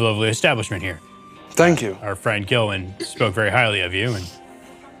 Indeed. You have a lovely establishment here. Thank you. Our friend Gilwin spoke very highly of you, and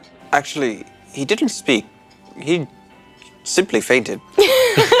Actually, he didn't speak. He simply fainted.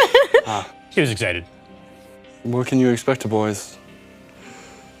 he was excited. What can you expect, boys?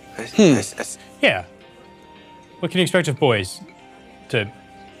 Yeah. What can you expect of boys? To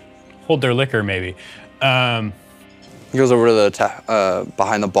hold their liquor, maybe. He goes over to the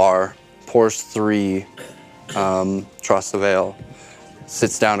behind the bar, pours 3 Trust of Ale,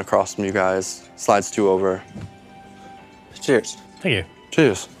 sits down across from you guys, slides 2 over. Cheers. Thank you.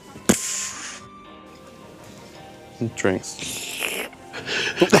 Cheers. And drinks.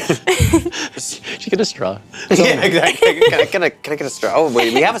 She get a straw. Yeah, exactly. Can I get a straw? Oh,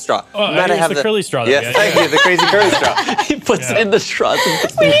 wait, we have a straw. Oh, Might I it's have the curly straw. that Yes, we had. thank you, the crazy curly straw. He puts it in the straw.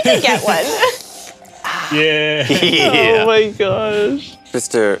 We need to get one. Yeah. Oh my gosh.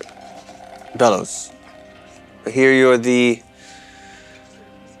 Mr. Bellows, I hear you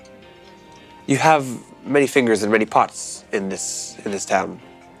have many fingers and many pots in this town.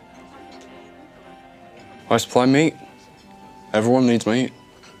 I supply meat. Everyone needs meat.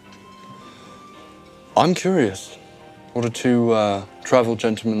 I'm curious. What are 2 travel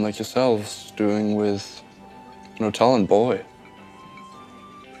gentlemen like yourselves doing with an Otalan boy?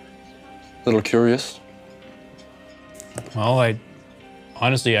 Little curious. Well,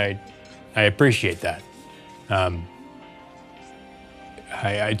 honestly, I appreciate that.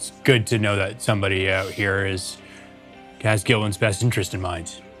 It's good to know that somebody out here has Gillen's best interest in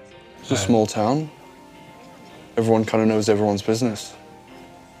mind. It's a small town. Everyone kind of knows everyone's business.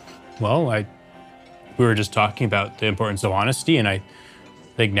 Well, we were just talking about the importance of honesty, and I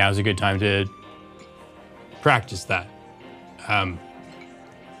think now's a good time to practice that.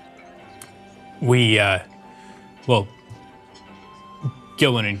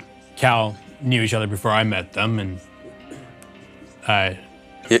 Gillen and Cal knew each other before I met them, and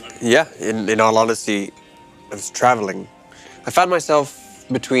Yeah, in all honesty, I was traveling. I found myself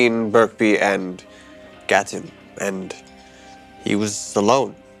between Birkby and Gatun, and he was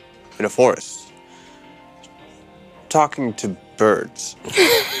alone in a forest, talking to birds.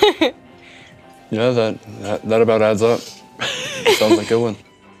 Yeah, that about adds up. Sounds like a good one.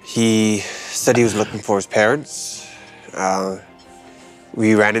 He said he was looking for his parents.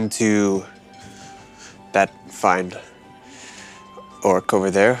 We ran into that fine orc over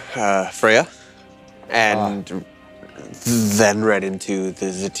there, Freya, and then ran into the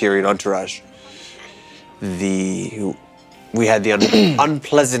Zetirian entourage. We had the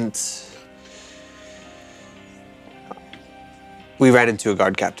unpleasant. We ran into a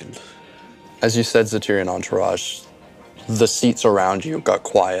guard captain. As you said, Zetirian entourage, the seats around you got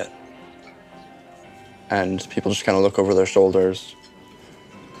quiet. And people just kind of look over their shoulders.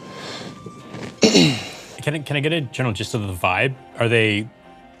 can I get a general gist of the vibe? Are they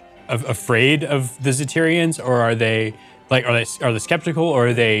afraid of the Zetirians, or are they skeptical, or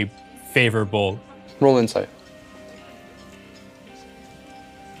are they favorable? Roll insight.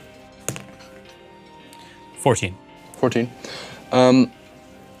 14. 14.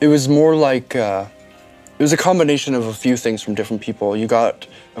 It was more like, it was a combination of a few things from different people. You got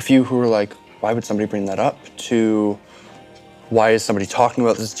a few who were like, why would somebody bring that up? To, why is somebody talking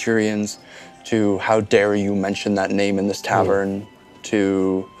about the Zetirians? To, how dare you mention that name in this tavern?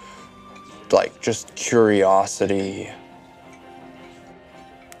 To, like, just curiosity.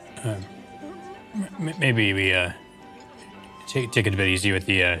 Maybe we take it a bit easy with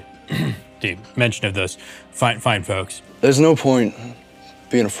the the mention of those fine folks. There's no point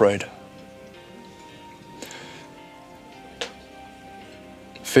being afraid.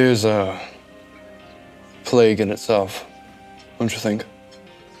 Fear's a plague in itself, don't you think?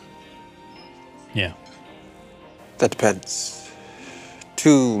 Yeah. That depends.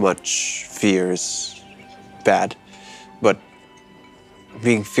 Too much fear is bad, but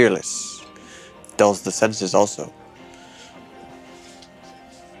being fearless dulls the senses also.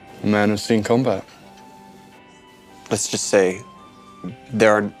 A man has seen combat. Let's just say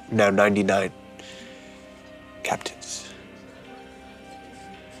there are now 99 captains.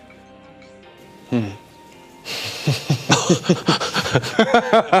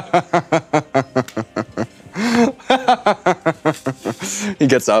 He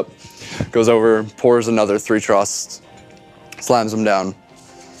gets up, goes over, pours another 3 trusts, slams them down.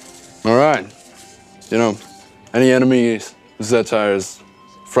 All right. You know, any enemies, Zetire's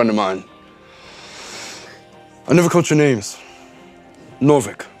friend of mine. I never caught your names.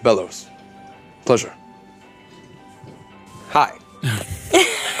 Norvik, Bellows. Pleasure. Hi,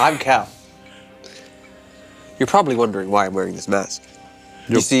 I'm Cal. You're probably wondering why I'm wearing this mask.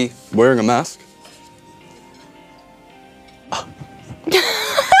 You You're see, wearing a mask?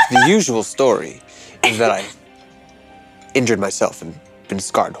 the usual story is that I injured myself and been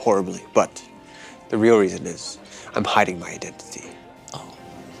scarred horribly, but the real reason is I'm hiding my identity. Oh.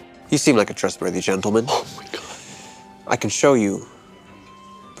 You seem like a trustworthy gentleman. Oh my god. I can show you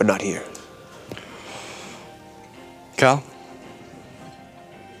but not here. Cal,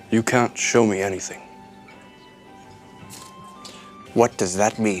 you can't show me anything. What does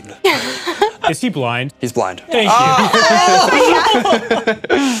that mean? Is he blind? He's blind. Thank you.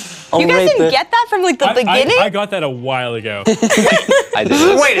 You guys didn't get that from like the beginning? I got that a while ago. I did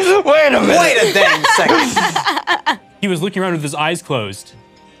it. Wait a minute. Wait a dang second. He was looking around with his eyes closed.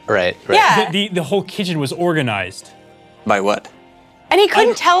 Right. Yeah. The whole kitchen was organized. By what? And he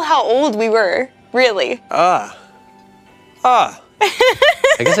couldn't tell how old we were, really. Ah. I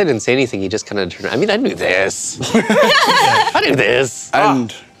guess I didn't say anything. He just kind of turned. I mean, I knew this. I knew this.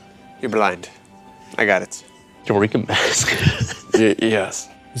 And You're blind. I got it. Eureka mask. yes.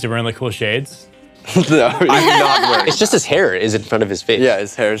 Is he wearing like cool shades? No, I'm not wearing. It's just his hair is in front of his face. yeah,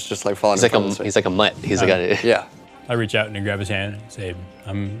 his hair is just like falling. He's like a mutt. He's like a. Yeah. I reach out and grab his hand and say,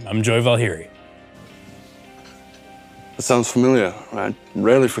 I'm Joy Valhiri. That sounds familiar. I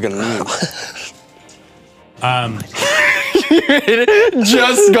rarely forget a name.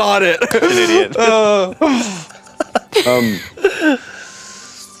 Just got it. An idiot.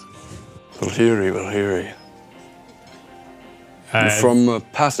 Valhiri. From a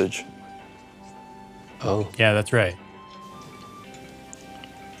passage. Oh. Yeah, that's right.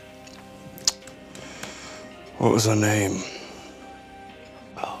 What was her name?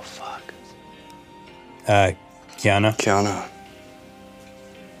 Oh fuck. Kiana. Kiana.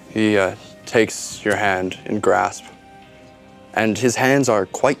 He takes your hand in grasp. And his hands are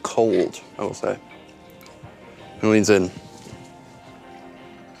quite cold, I will say. He leans in.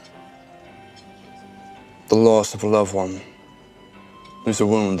 The loss of a loved one is a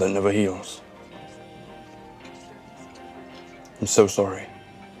wound that never heals. I'm so sorry.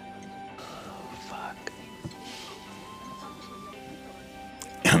 Fuck.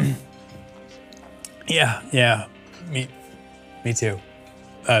 Yeah. Me too.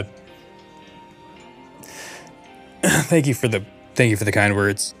 Thank you for the kind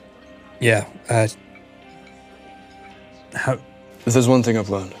words. Yeah. How? If there's one thing I've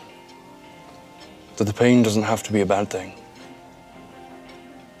learned, that the pain doesn't have to be a bad thing.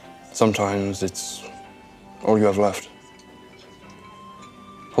 Sometimes it's all you have left.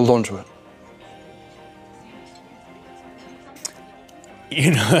 Hold on to it.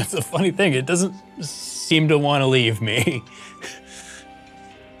 You know, that's a funny thing. It doesn't seem to want to leave me.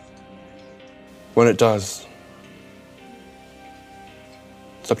 When it does,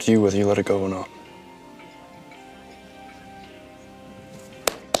 it's up to you whether you let it go or not.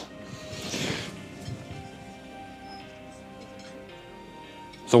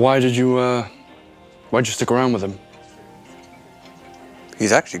 So why'd you stick around with him?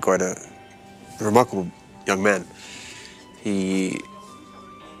 He's actually quite a remarkable young man. He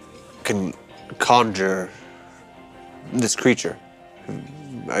can conjure this creature.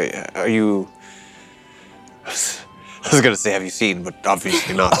 Are you? I was gonna say, have you seen? But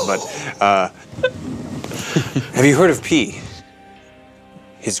obviously not. But have you heard of P?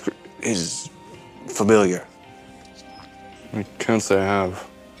 His familiar. I can't say I have.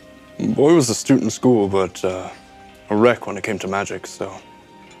 Boy was astute in school, but a wreck when it came to magic, so.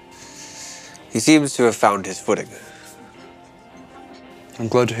 He seems to have found his footing. I'm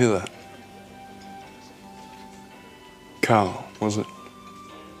glad to hear that. Cal, was it?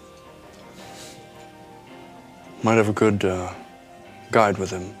 Might have a good guide with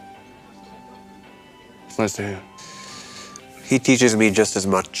him. It's nice to hear. He teaches me just as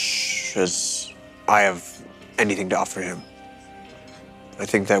much as I have anything to offer him. I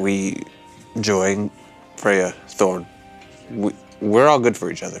think that we, Joy, Freya, Thorn, we're all good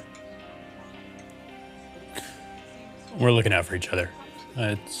for each other. We're looking out for each other.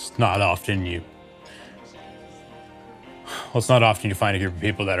 It's not often you find a group of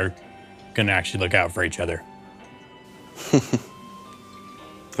people that are gonna actually look out for each other.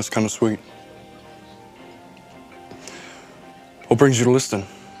 That's kind of sweet. What brings you to Liston?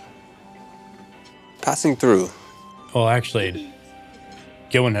 Passing through. Well, actually,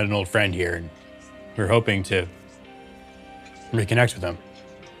 Gilwin had an old friend here, and we were hoping to reconnect with him.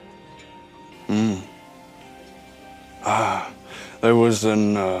 There was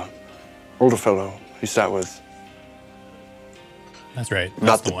an older fellow he sat with. That's right. Not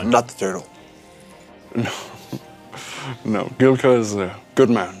That's the one. Not the turtle. No, Gilka is a good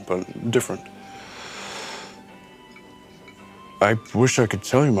man, but different. I wish I could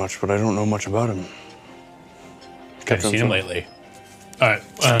tell you much, but I don't know much about him. Have you seen him lately? I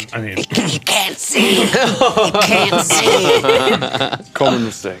mean, You can't see. You can't see. Common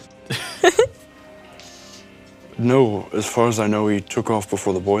mistake. No, as far as I know, he took off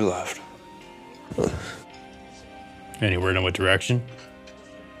before the boy left. any word on what direction?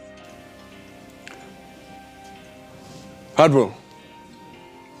 Hadwell.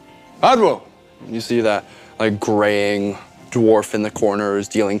 Hadwell. You see that like graying dwarf in the corners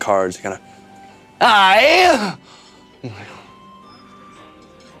dealing cards, kind of. Aye.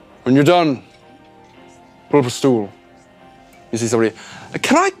 When you're done, pull up a stool. You see somebody.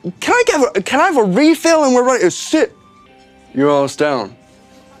 Can I have a refill and we're ready to sit? You're all down.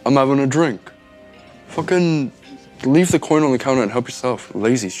 I'm having a drink. Fucking leave the coin on the counter and help yourself.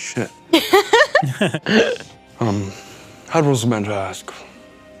 Lazy shit. Hadwell's meant to ask.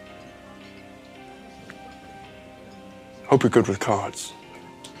 Hope you're good with cards.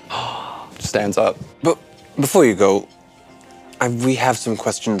 Stands up. But before you go, we have some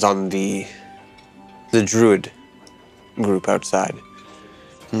questions on the druid group outside.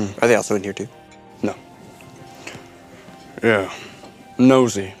 Are they also in here too? No. Yeah.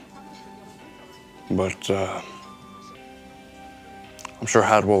 Nosy. But I'm sure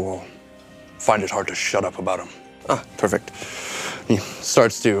Hadwell will find it hard to shut up about him. Ah, perfect. He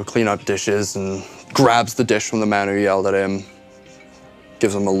starts to clean up dishes and grabs the dish from the man who yelled at him,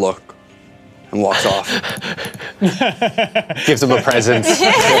 gives him a look, and walks off. Gives him a present.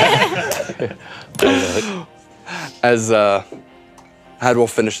 As Hadwell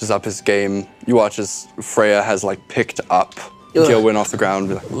finishes up his game, you watch as Freya has like picked up Gilwyn off the ground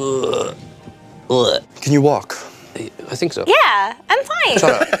and be like, can you walk? I think so. Yeah, I'm fine.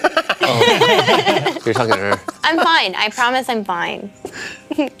 Shut up. You're talking to her. I'm fine. I promise I'm fine.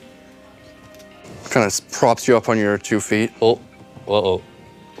 Kind of props you up on your 2 feet. Oh. Uh-oh.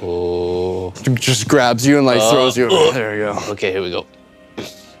 Oh. Just grabs you and like throws you. There you go. Okay, here we go.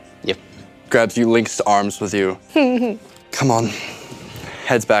 Yep. Grabs you, links arms with you. Come on.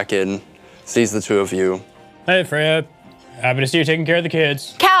 Heads back in, sees the two of you. Hey, Freya. Happy to see you taking care of the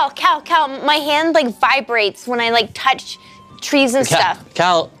kids. Cal, my hand like vibrates when I like touch trees and stuff.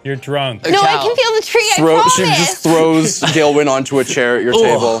 Cal. You're drunk. No, I can feel the tree, I promise. She just throws Gilwyn onto a chair at your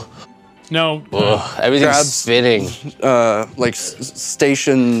table. No. Everything's Grabs- spinning.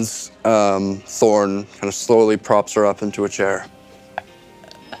 Station's Thorn kind of slowly props her up into a chair.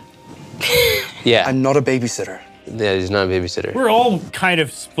 Yeah. I'm not a babysitter. Yeah, he's not a babysitter. We're all kind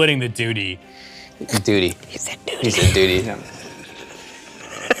of splitting the duty. Duty. He said dude. He said duty. Yeah.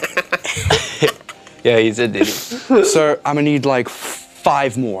 Yeah, he said duty. Sir, I'm gonna need like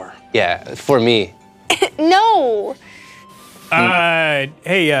 5 more. Yeah, for me. No. Hey,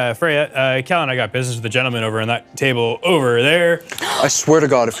 Freya, Cal and I got business with the gentleman over on that table over there. I swear to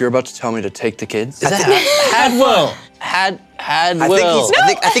God, if you're about to tell me to take the kids, Is that Hadwell? Hadwell.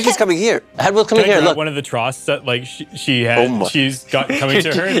 I think he's coming here. Hadwell, come Can I here. grab Look. one of the troughs that like she had? Oh my. She's got coming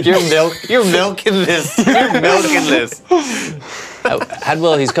to her. You're milking this. You're milking this.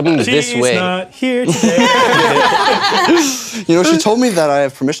 Hadwell, he's coming this She's way. not here today. you know, she told me that I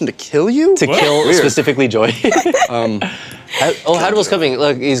have permission to kill you. To kill Weird. specifically Joy. Hadwell's coming.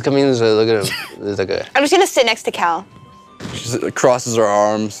 Look, he's coming this way. Look at him. There's like a. I'm just gonna sit next to Cal. She crosses her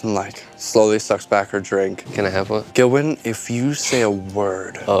arms and like slowly sucks back her drink. Can I have one? Gilwyn, if you say a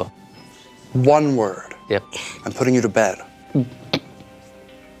word, Oh, 1 word, yep. I'm putting you to bed.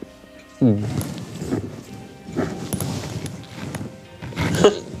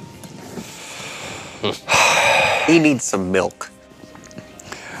 He needs some milk.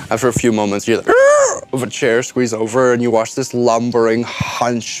 After a few moments, you're like, "Arr!" of a chair squeeze over, and you watch this lumbering,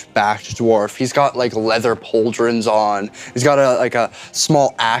 hunchbacked dwarf. He's got like leather pauldrons on. He's got a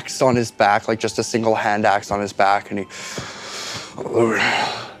small axe on his back, like just a single hand axe on his back, and he.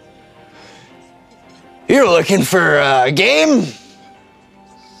 You're looking for a game?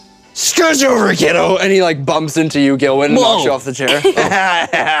 Scooch over, kiddo! And he like bumps into you, Gilwyn, and knocks you off the chair.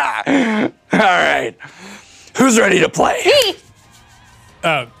 All right. Who's ready to play?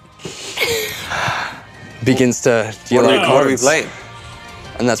 Begins to deal out What are we cards. playing?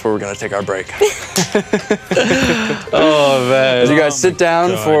 And that's where we're gonna take our break. Oh man. As you guys sit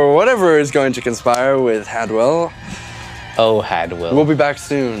down God. for whatever is going to conspire with Hadwell, Oh, Hadwell. we'll be back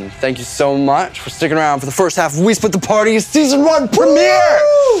soon. Thank you so much for sticking around for the first half of We Split the Party Season 1 premiere!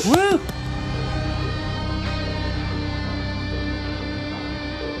 Woo!